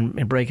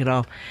and break it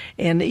off.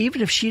 And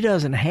even if she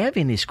doesn't have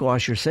any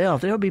squash herself,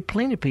 there'll be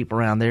plenty of people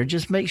around there.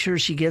 Just make sure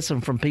she gets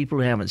them from people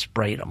who haven't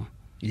sprayed them.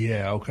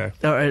 Yeah, okay.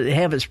 Or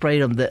haven't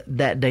sprayed them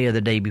that day or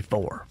the day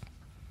before.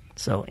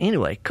 So,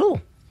 anyway,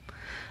 cool.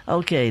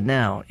 Okay,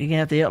 now, you're going to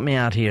have to help me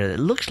out here. It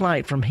looks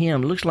like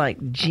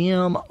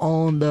Jim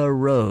on the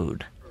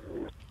road.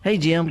 Hey,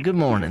 Jim, good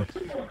morning.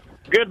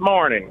 Good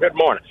morning.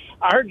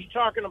 I heard you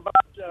talking about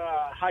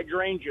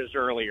hydrangeas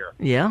earlier.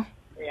 Yeah?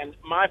 And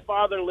my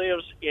father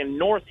lives in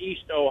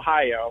northeast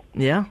Ohio.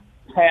 Yeah?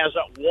 Has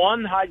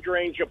one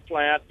hydrangea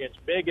plant. It's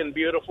big and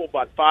beautiful,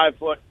 about 5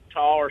 foot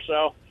tall or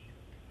so.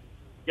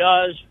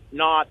 Does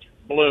not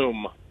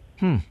bloom.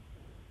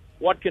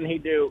 What can he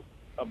do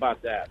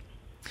about that?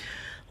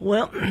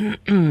 Well,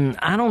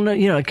 I don't know.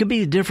 It could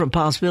be a different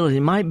possibility.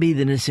 It might be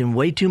that it's in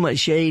way too much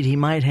shade. He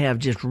might have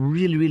just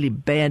really, really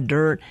bad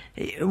dirt.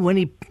 When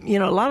a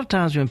lot of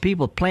times when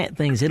people plant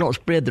things, they don't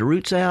spread the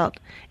roots out,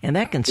 and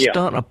that can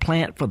stunt a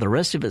plant for the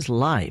rest of its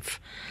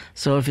life.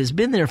 So if it's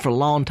been there for a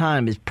long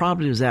time, it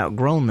probably was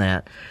outgrown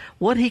that.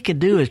 What he could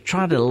do is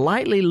try to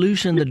lightly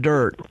loosen the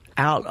dirt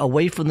out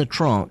away from the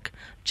trunk.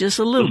 Just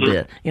a little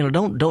bit.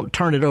 Don't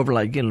turn it over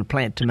like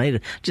plant tomato.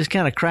 Just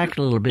kind of crack it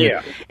a little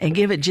bit and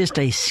give it just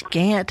a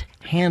scant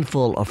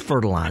handful of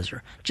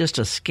fertilizer. Just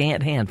a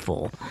scant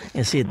handful,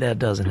 and see if that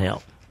doesn't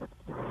help.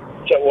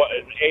 So what,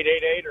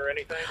 888 or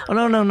anything? Oh,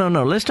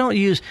 no. Let's don't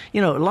use, a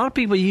lot of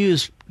people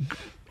use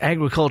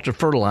agriculture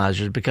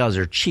fertilizers because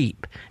they're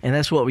cheap, and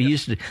that's what we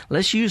used to do.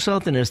 Let's use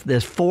something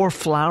that's for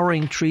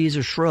flowering trees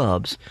or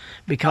shrubs,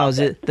 because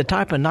the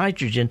type of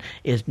nitrogen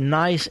is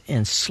nice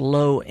and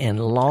slow and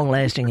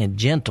long-lasting and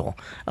gentle.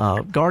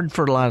 Garden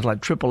fertilizer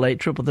like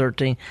 888,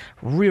 13,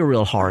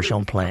 real harsh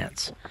on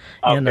plants.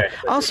 Okay. And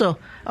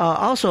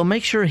also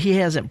make sure he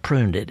hasn't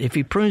pruned it. If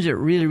he prunes it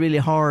really, really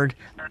hard,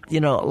 a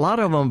lot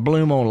of them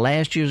bloom on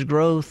last year's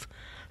growth.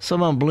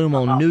 Some of them bloom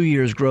on New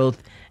Year's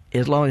growth,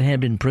 as long as it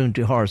hadn't been pruned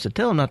too hard. So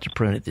tell them not to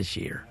prune it this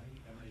year.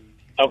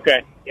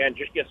 Okay. Yeah, and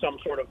just get some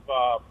sort of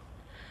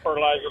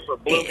fertilizer for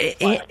blooming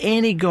plants.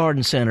 Any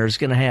garden center is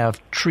going to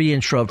have tree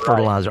and shrub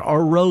fertilizer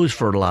or rose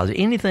fertilizer.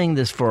 Anything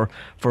that's for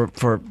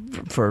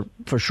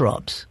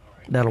shrubs.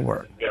 That'll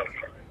work. Yeah.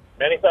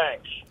 Many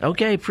thanks.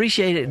 Okay,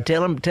 appreciate it. And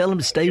tell them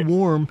to stay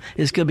warm.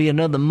 It's going to be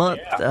another month.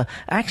 Yeah.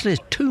 Actually,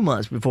 it's 2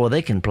 months before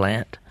they can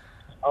plant.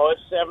 Oh,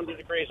 it's 70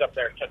 degrees up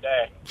there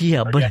today.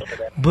 Yeah,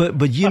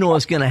 but you know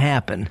what's going to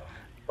happen.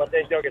 But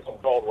they still get some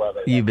cold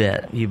weather. You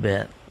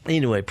bet.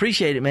 Anyway,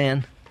 appreciate it,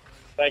 man.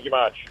 Thank you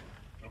much.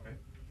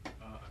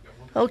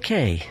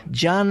 Okay,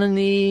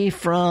 Johnny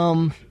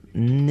from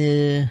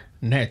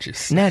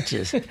Natchez.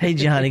 Hey,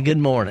 Johnny, good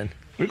morning.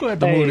 We're going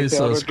to have to move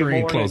this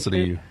screen closer to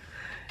you.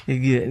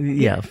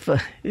 Yeah.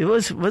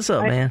 What's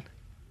up, man?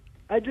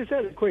 I just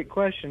had a quick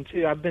question,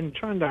 too. I've been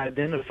trying to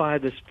identify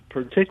this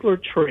particular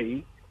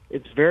tree.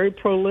 It's very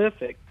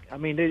prolific. I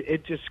mean,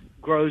 it just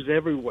grows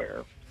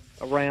everywhere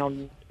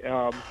around.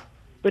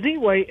 But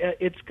anyway,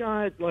 it's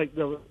got like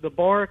the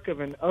bark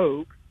of an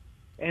oak,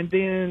 and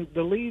then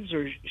the leaves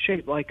are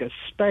shaped like a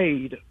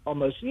spade,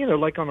 almost,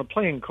 like on a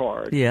playing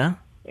card. Yeah.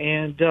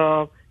 And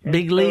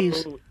big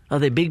leaves? Are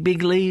they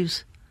big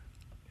leaves?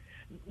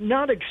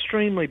 Not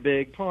extremely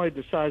big, probably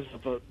the size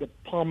of the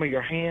palm of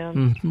your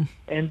hand. Mm-hmm.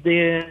 And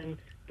then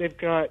they've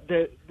got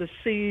the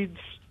seeds.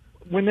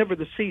 Whenever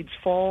the seeds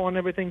fall and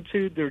everything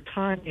too, they're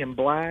tiny and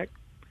black.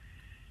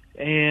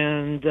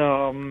 And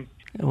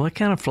what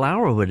kind of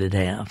flower would it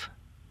have?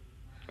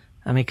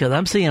 I mean, because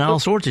I'm seeing all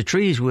sorts of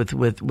trees with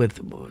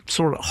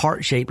sort of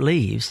heart-shaped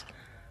leaves.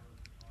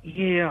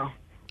 Yeah.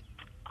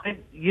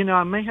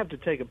 I may have to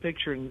take a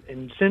picture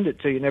and send it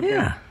to you and everything.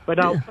 Yeah. But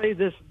I'll say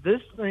this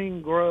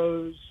thing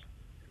grows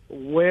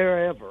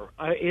wherever.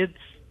 It's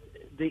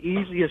the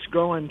easiest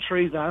growing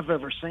tree that I've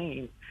ever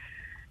seen.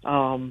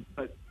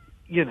 But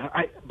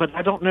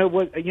I don't know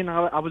what,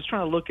 I was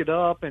trying to look it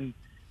up, and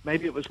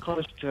maybe it was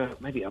close to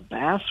maybe a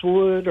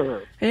basswood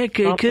or it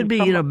could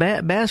be,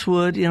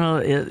 basswood,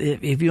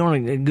 if you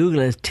want to Google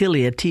it, it's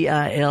Tilia,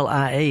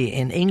 Tilia.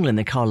 In England,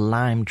 they call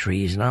lime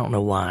trees, and I don't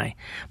know why.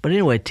 But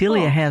anyway,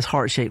 Tilia has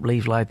heart-shaped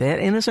leaves like that,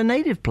 and it's a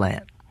native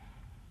plant.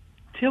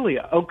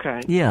 Tilia,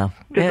 okay. Yeah.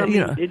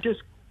 It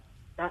just,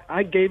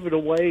 I gave it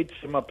away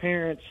to my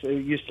parents who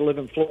used to live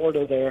in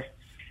Florida there,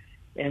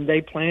 and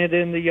they planted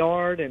it in the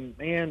yard, and,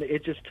 man,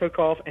 it just took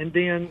off, and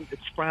then it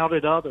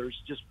sprouted others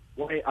just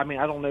I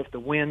don't know if the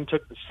wind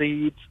took the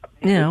seeds.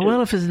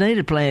 If it's a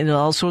native plant, there are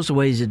all sorts of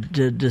ways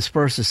to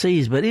disperse the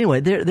seeds. But anyway,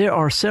 there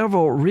are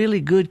several really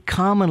good,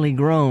 commonly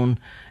grown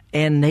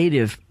and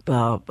native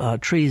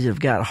trees that have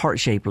got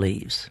heart-shaped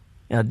leaves,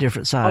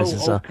 different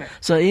sizes. Oh, okay.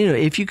 So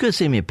if you could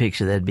send me a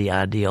picture, that'd be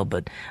ideal.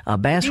 But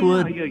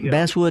basswood,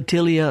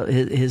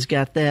 Tilia has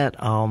got that.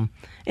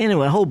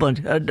 Anyway, a whole bunch.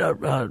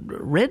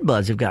 Red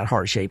buds have got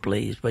heart-shaped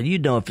leaves, but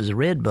you'd know if it's a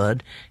red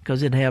bud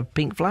because it'd have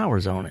pink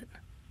flowers on it.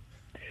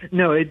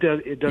 No, it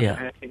does. It doesn't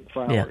have pink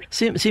flowers.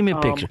 Yeah, see me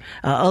a picture.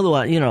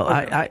 Otherwise,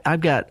 okay.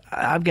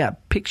 I've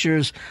got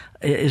pictures.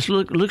 It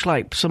looks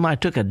like somebody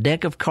took a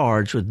deck of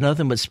cards with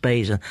nothing but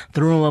spades and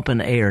threw them up in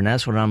the air, and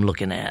that's what I'm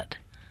looking at.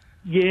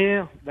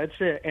 Yeah, that's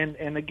it.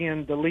 And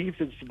again, the leaf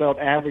is about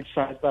average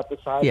size, about the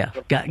size. Yeah,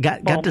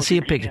 got to see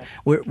a picture.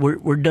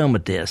 We're done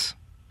with this.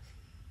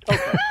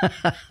 Okay.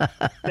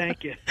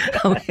 Thank you.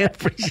 Okay,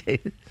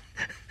 appreciate it.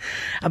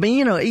 I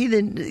mean, either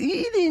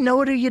you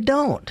know it or you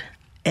don't.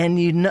 And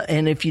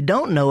and if you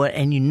don't know it,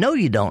 and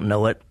you don't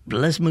know it,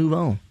 let's move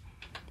on.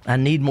 I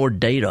need more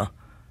data.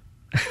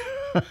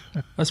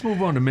 Let's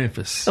move on to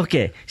Memphis.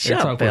 Okay, shut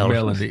up,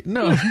 Melody.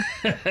 No.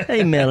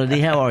 Hey,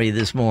 Melody, how are you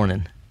this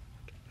morning?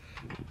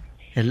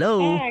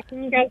 Hello. Yeah,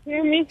 can you guys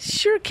hear me?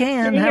 Sure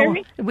can. Can you hear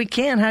me? We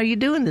can. How are you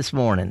doing this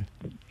morning?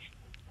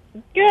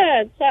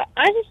 Good. So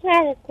I just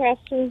have a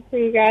question for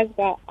you guys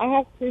about. I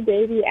have 2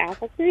 baby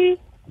apple trees.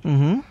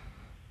 Mm-hmm.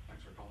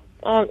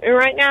 And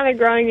right now they're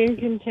growing in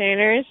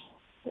containers,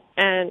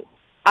 and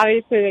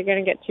obviously they're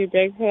going to get too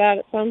big for that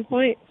at some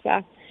point.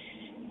 So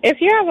if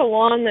you have a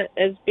lawn that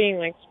is being,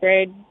 like,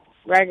 sprayed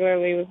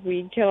regularly with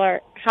weed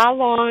killer, how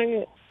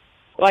long,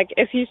 like,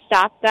 if you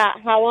stop that,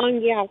 how long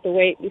do you have to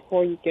wait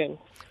before you can,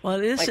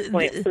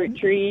 plant fruit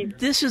trees?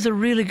 This is a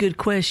really good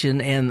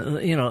question,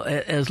 and, you know,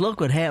 as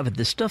luck would have it,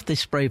 the stuff they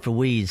spray for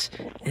weeds,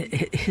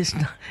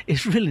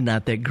 it's really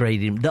not that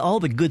great. All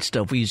the good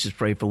stuff we used to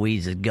spray for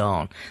weeds is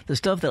gone. The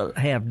stuff they'll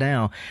have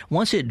now,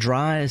 once it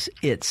dries,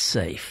 it's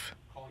safe.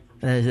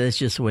 That's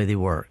just the way they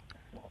work.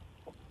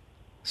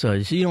 So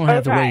you don't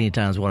have to wait any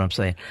time is what I'm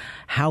saying.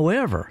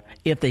 However,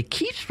 if they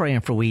keep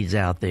spraying for weeds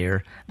out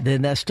there,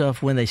 then that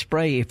stuff, when they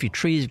spray, if your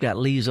tree's got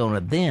leaves on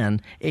it,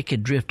 then it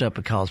could drift up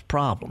and cause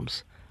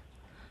problems.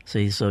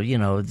 See, so, you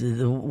know,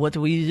 what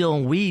we do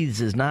on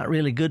weeds is not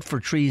really good for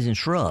trees and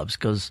shrubs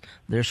because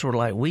they're sort of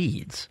like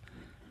weeds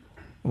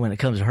when it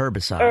comes to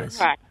herbicides.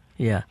 Okay.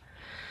 Yeah.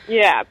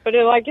 Yeah, but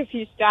if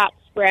you stop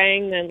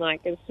spraying, then,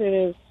 like, as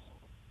soon as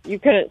you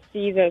couldn't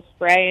see the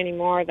spray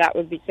anymore, that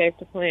would be safe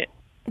to plant.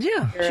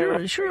 Yeah,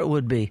 sure it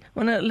would be.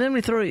 Well, now, let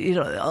me throw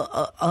you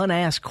an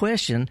unasked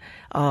question.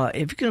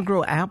 If you're going to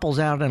grow apples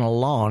out in a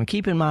lawn,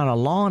 keep in mind a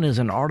lawn is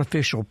an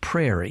artificial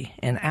prairie,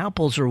 and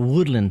apples are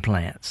woodland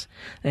plants.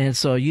 And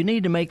so you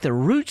need to make the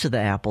roots of the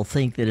apple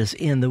think that it's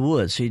in the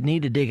woods. So you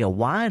need to dig a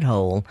wide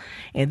hole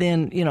and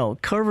then, you know,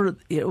 cover,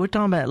 we're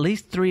talking about at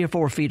least 3 or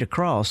 4 feet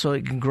across so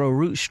it can grow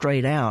roots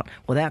straight out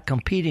without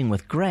competing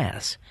with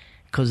grass.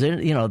 Because,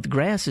 you know, the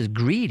grass is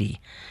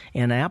greedy,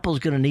 and the apple's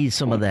going to need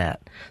some of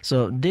that.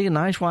 So dig a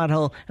nice wide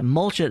hole and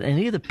mulch it, and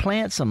either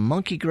plant some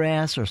monkey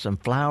grass or some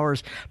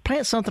flowers.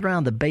 Plant something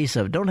around the base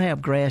of it. Don't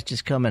have grass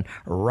just coming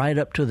right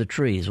up to the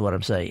tree is what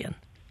I'm saying.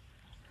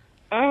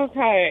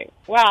 Okay.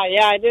 Wow,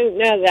 yeah, I didn't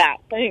know that.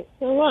 Thanks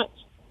so much.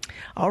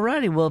 All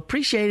righty. Well,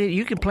 appreciate it.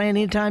 You can plant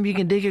anytime you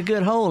can dig a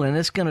good hole, and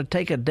it's going to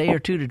take a day or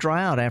two to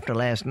dry out after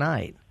last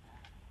night.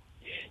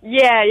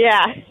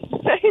 Yeah.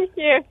 Thank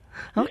you.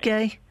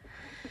 Okay.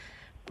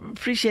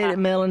 Appreciate it,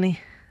 Melanie.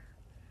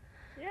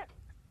 Yep.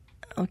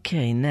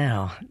 Okay,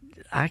 now,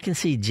 I can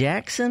see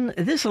Jackson.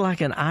 This is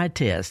like an eye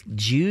test.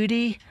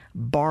 Judy,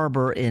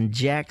 Barber, and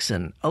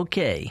Jackson.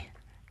 Okay.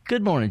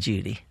 Good morning,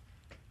 Judy.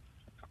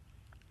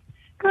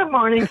 Good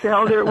morning,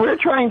 Felder. We're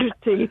trying to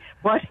see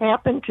what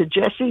happened to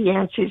Jesse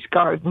Yancey's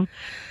garden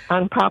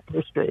on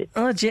Poplar Street.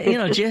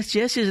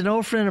 Jesse's an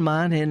old friend of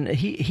mine, and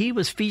he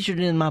was featured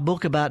in my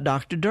book about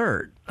Dr.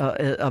 Dirt,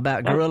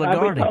 about guerrilla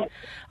gardening.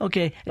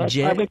 Okay, That's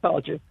why we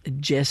called you.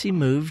 Jesse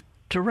moved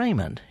to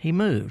Raymond. He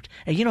moved,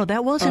 and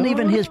that wasn't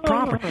even his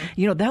property.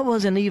 That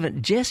wasn't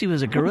even Jesse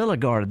was a guerrilla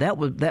gardener.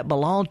 That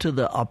belonged to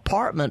the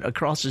apartment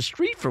across the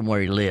street from where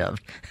he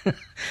lived.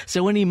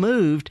 So when he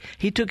moved,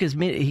 he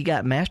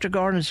got master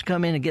gardeners to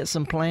come in and get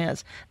some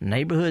plants.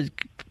 Neighborhood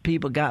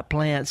people got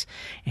plants.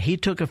 He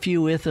took a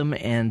few with him,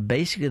 and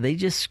basically they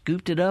just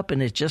scooped it up,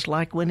 and it's just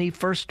like when he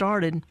first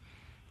started.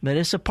 But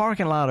it's a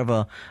parking lot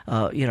of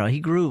he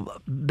grew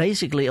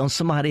basically on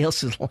somebody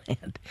else's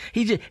land.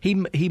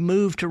 He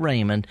moved to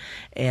Raymond,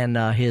 and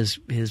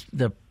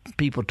the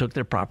people took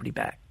their property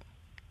back.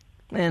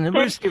 And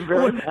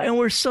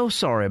we're so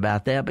sorry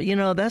about that. But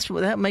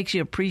that makes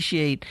you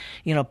appreciate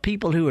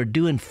people who are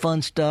doing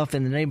fun stuff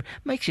in the neighborhood.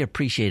 Makes you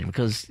appreciate them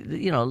because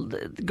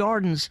the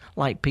gardens,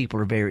 like people,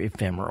 are very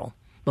ephemeral.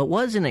 But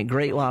wasn't it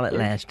great while it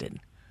lasted?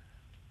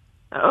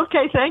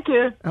 Okay, thank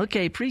you.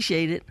 Okay,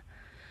 appreciate it.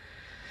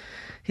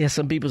 Yeah,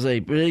 some people say,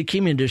 really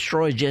came and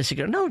destroyed Jesse.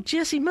 No,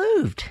 Jesse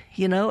moved,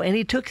 and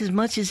he took as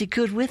much as he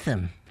could with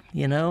him,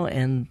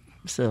 and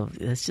so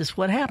that's just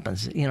what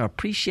happens.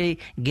 Appreciate,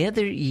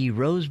 gather ye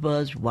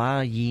rosebuds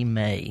while ye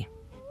may.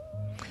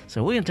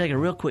 So we're going to take a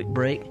real quick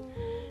break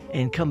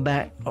and come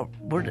back.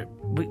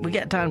 We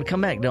got time to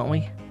come back, don't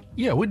we?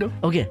 Yeah, we do.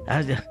 Okay.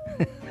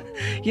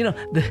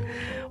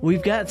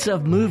 We've got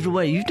stuff moved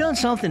away. You've done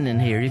something in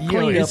here. You've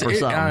cleaned up or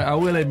something. I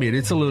will admit,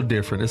 it's a little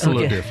different. It's a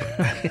little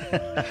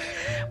different.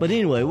 But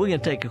anyway, we're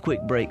going to take a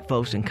quick break,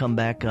 folks, and come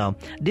back.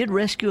 Did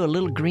rescue a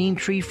little green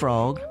tree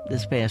frog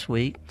this past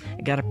week.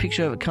 I got a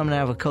picture of it coming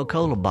out of a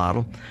Coca-Cola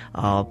bottle.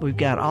 We've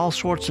got all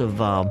sorts of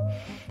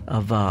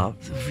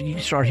you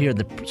start hearing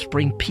the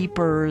spring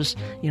peepers.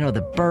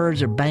 The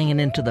birds are banging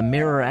into the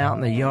mirror out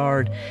in the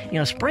yard.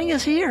 Spring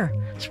is here.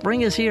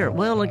 Spring is here.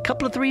 Well, in a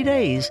couple of 3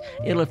 days,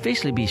 it'll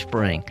officially be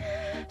spring.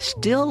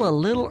 Still a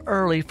little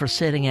early for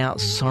setting out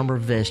summer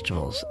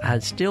vegetables.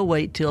 I'd still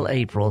wait till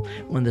April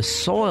when the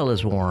soil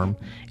is warm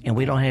and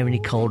we don't have any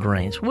cold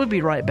rains. We'll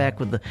be right back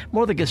with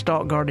more of the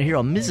Gestalt Garden here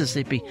on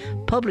Mississippi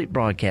Public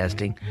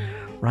Broadcasting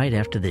right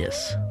after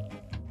this.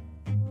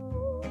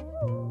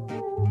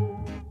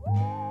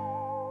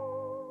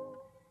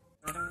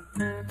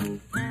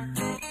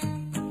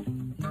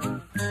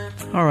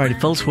 All righty,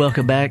 folks,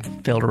 welcome back.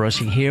 Felder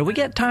Rushing here. We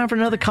got time for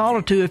another call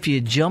or two. If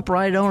you jump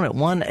right on at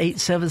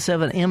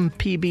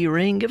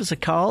 1-877-MPB-RING, give us a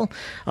call.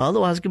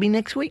 Otherwise, it could be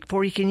next week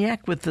before you can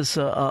yak with us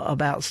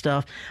about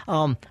stuff.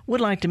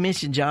 Would like to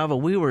mention, Java,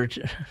 we were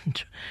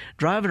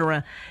driving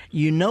around.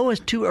 You know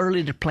it's too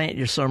early to plant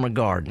your summer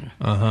garden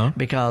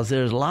because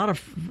there's a lot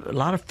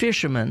of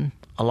fishermen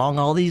along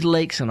all these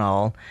lakes and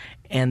all,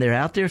 and they're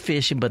out there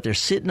fishing, but they're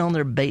sitting on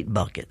their bait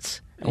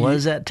buckets. And what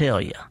does that tell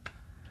you?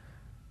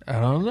 I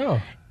don't know.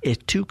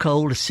 It's too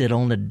cold to sit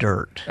on the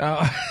dirt.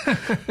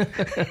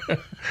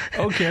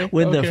 Okay.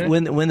 When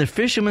the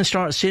fishermen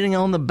start sitting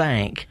on the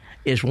bank,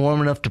 it's warm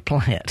enough to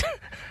plant.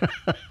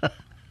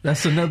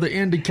 That's another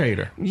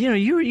indicator. You know,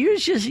 you're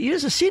just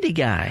a city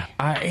guy.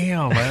 I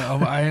am.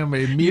 I am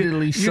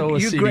immediately a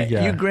city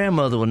guy. Your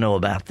grandmother will know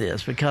about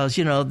this because,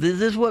 you know, this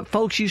is what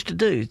folks used to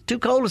do. Too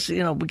cold to sit,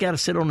 you know, we got to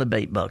sit on the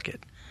bait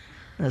bucket.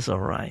 That's all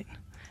right.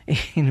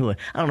 Anyway,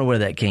 I don't know where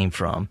that came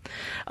from.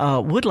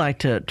 Would like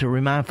to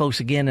remind folks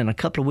again, in a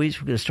couple of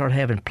weeks, we're going to start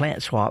having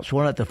plant swaps.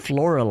 One at the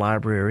Flora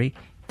Library,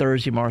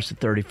 Thursday, March the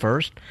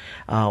 31st.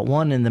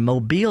 One in the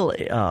Mobile,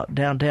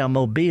 downtown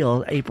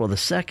Mobile, April the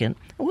 2nd.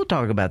 We'll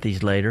talk about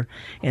these later.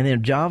 And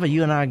then, Java,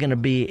 you and I are going to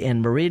be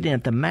in Meridian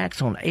at the Max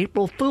on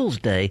April Fool's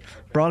Day,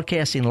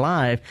 broadcasting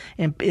live.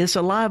 And it's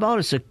a live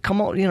audience, so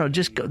come on, you know,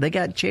 they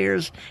got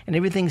chairs and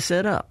everything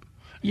set up.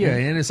 Yeah,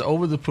 and it's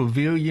over the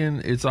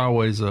pavilion. It's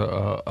always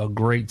a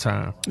great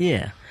time.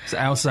 Yeah, it's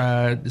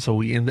outside, so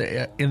we in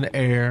the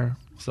air.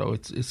 So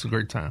it's a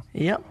great time.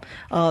 Yep.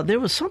 There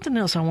was something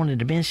else I wanted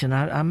to mention.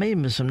 I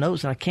made some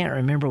notes, and I can't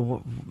remember.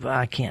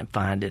 I can't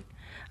find it.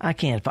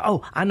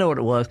 Oh, I know what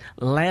it was.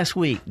 Last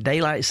week,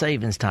 daylight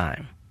savings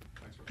time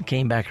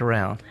came back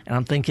around, and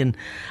I'm thinking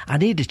I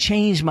need to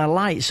change my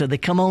lights so they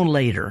come on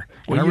later.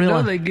 Well, and you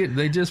know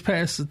they just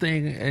passed the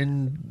thing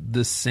in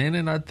the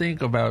Senate, I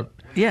think, about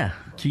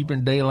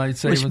keeping daylight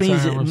saving time or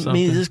something. Which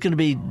means it's going to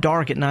be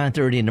dark at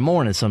 9:30 in the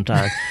morning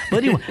sometimes.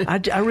 But anyway,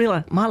 I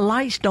realize my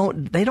lights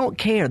don't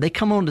care. They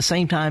come on the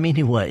same time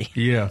anyway.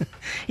 Yeah.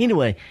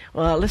 Anyway,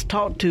 let's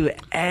talk to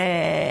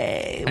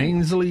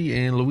Ainsley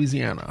in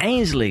Louisiana.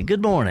 Ainsley,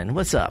 good morning.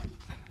 What's up?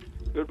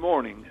 Good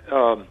morning.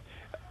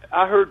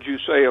 I heard you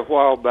say a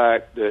while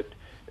back that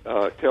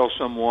tell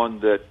someone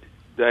that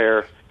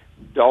their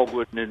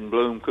dogwood didn't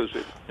bloom because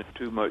it was in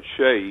too much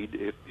shade,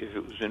 if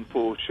it was in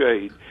full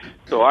shade.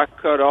 So I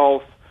cut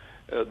off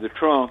the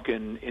trunk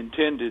and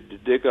intended to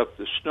dig up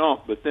the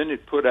stump, but then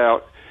it put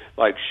out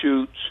like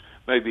shoots,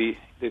 maybe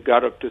they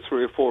got up to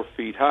 3 or 4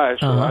 feet high,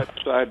 so I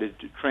decided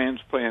to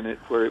transplant it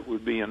where it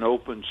would be an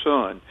open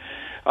sun.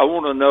 I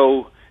want to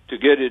know, to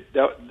get it,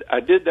 I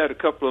did that a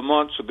couple of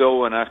months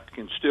ago, and I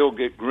can still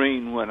get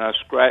green when I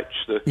scratch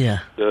the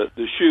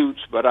shoots,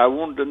 but I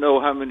wanted to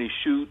know how many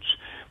shoots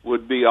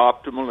would be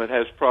optimal. It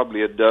has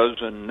probably a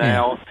dozen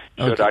now.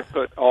 Yeah. Should I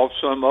cut off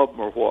some of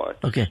them or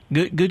what? Okay,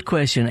 good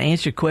question.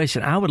 Answer your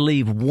question. I would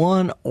leave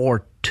 1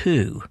 or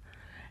 2,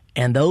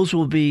 and those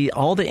will be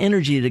all the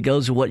energy that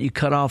goes to what you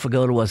cut off will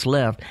go to what's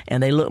left,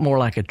 and they look more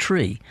like a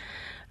tree.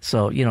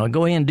 So, you know,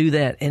 go ahead and do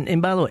that.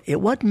 And by the way, it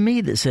wasn't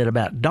me that said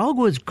about it.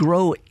 Dogwoods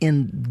grow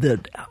in the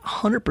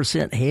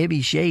 100%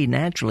 heavy shade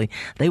naturally.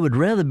 They would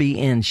rather be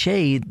in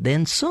shade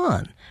than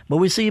sun. But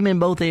we see them in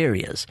both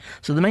areas.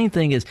 So the main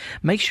thing is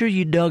make sure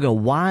you dug a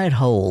wide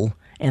hole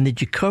and that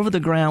you cover the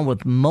ground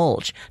with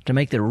mulch to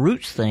make the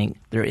roots think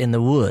they're in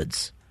the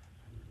woods.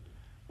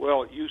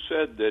 Well, you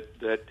said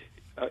that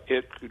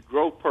it could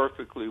grow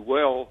perfectly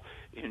well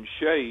in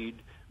shade.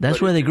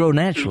 That's where they grow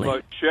naturally. Too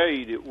much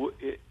shade,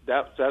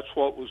 that's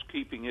what was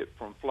keeping it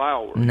from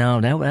flowering.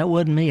 No, that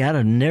wasn't me. I'd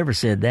have never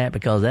said that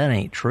because that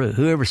ain't true.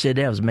 Whoever said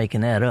that was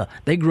making that up.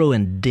 They grow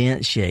in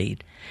dense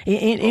shade.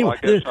 I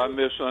guess I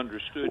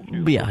misunderstood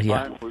you. Yeah.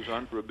 Mine was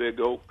under a big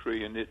oak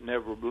tree and it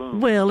never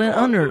bloomed. Well,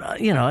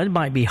 it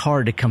might be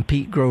hard to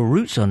grow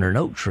roots under an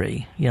oak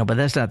tree, but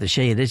that's not the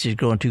shade. It's just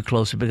growing too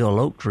close to a big old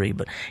oak tree.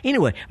 But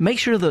anyway, make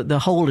sure the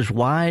hole is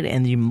wide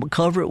and you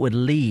cover it with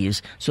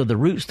leaves so the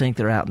roots think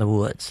they're out in the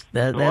woods. I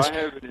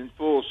have it in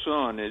full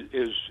sun. It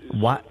is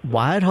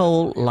wide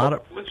hole, a lot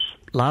of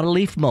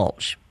leaf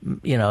mulch.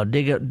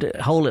 Dig a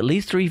hole at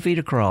least 3 feet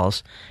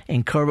across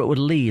and cover it with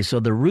leaves so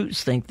the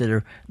roots think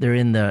that they're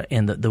in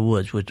the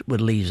woods with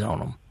leaves on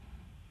them.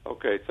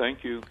 Okay,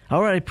 thank you.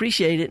 All right,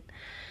 appreciate it.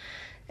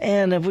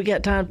 And have we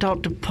got time to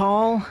talk to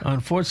Paul?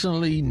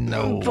 Unfortunately,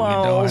 no.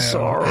 Paul,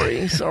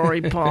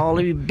 sorry, Paul.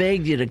 We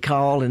begged you to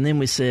call, and then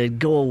we said,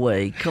 go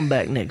away, come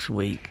back next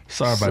week.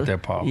 Sorry about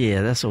that, Paul.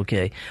 Yeah, that's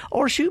okay.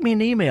 Or shoot me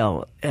an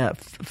email at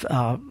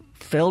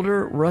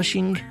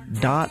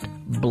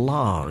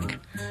felderrushing.blog.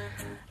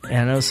 And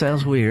I know it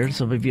sounds weird,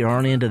 some of you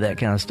aren't into that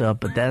kind of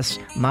stuff, but that's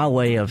my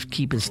way of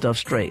keeping stuff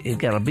straight.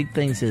 It's got a big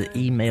thing that says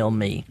email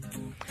me.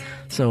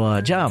 So,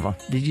 Java,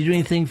 did you do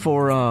anything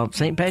for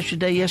St. Patrick's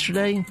Day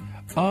yesterday?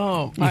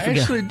 I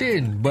actually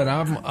didn't, but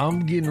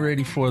I'm getting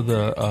ready for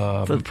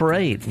the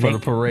parade. For the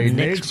parade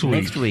next week.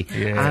 Next week,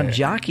 yeah. I'm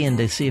jockeying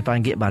to see if I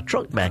can get my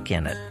truck back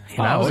in it.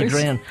 I was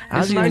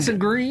it's nice and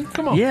green.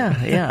 Come on. Yeah.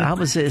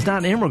 It's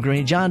not emerald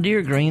green, John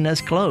Deere green.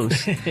 That's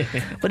close.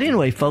 But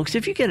anyway, folks,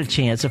 if you get a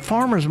chance, the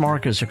farmers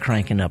markets are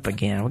cranking up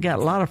again. We got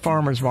a lot of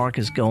farmers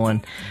markets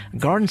going.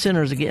 Garden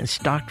centers are getting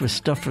stocked with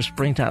stuff for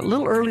springtime. A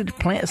little early to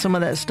plant some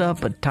of that stuff,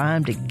 but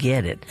time to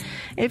get it.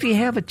 If you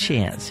have a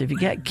chance, if you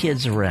got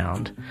kids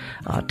around,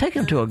 take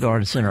them to a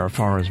garden center or a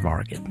farmer's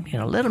market.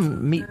 Let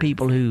them meet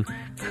people who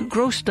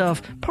grow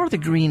stuff, part of the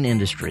green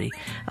industry.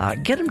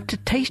 Get them to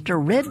taste a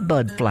red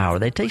bud flower.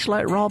 They taste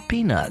like raw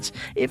peanuts.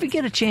 If you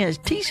get a chance,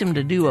 teach them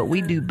to do what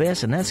we do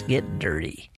best, and that's get dirty.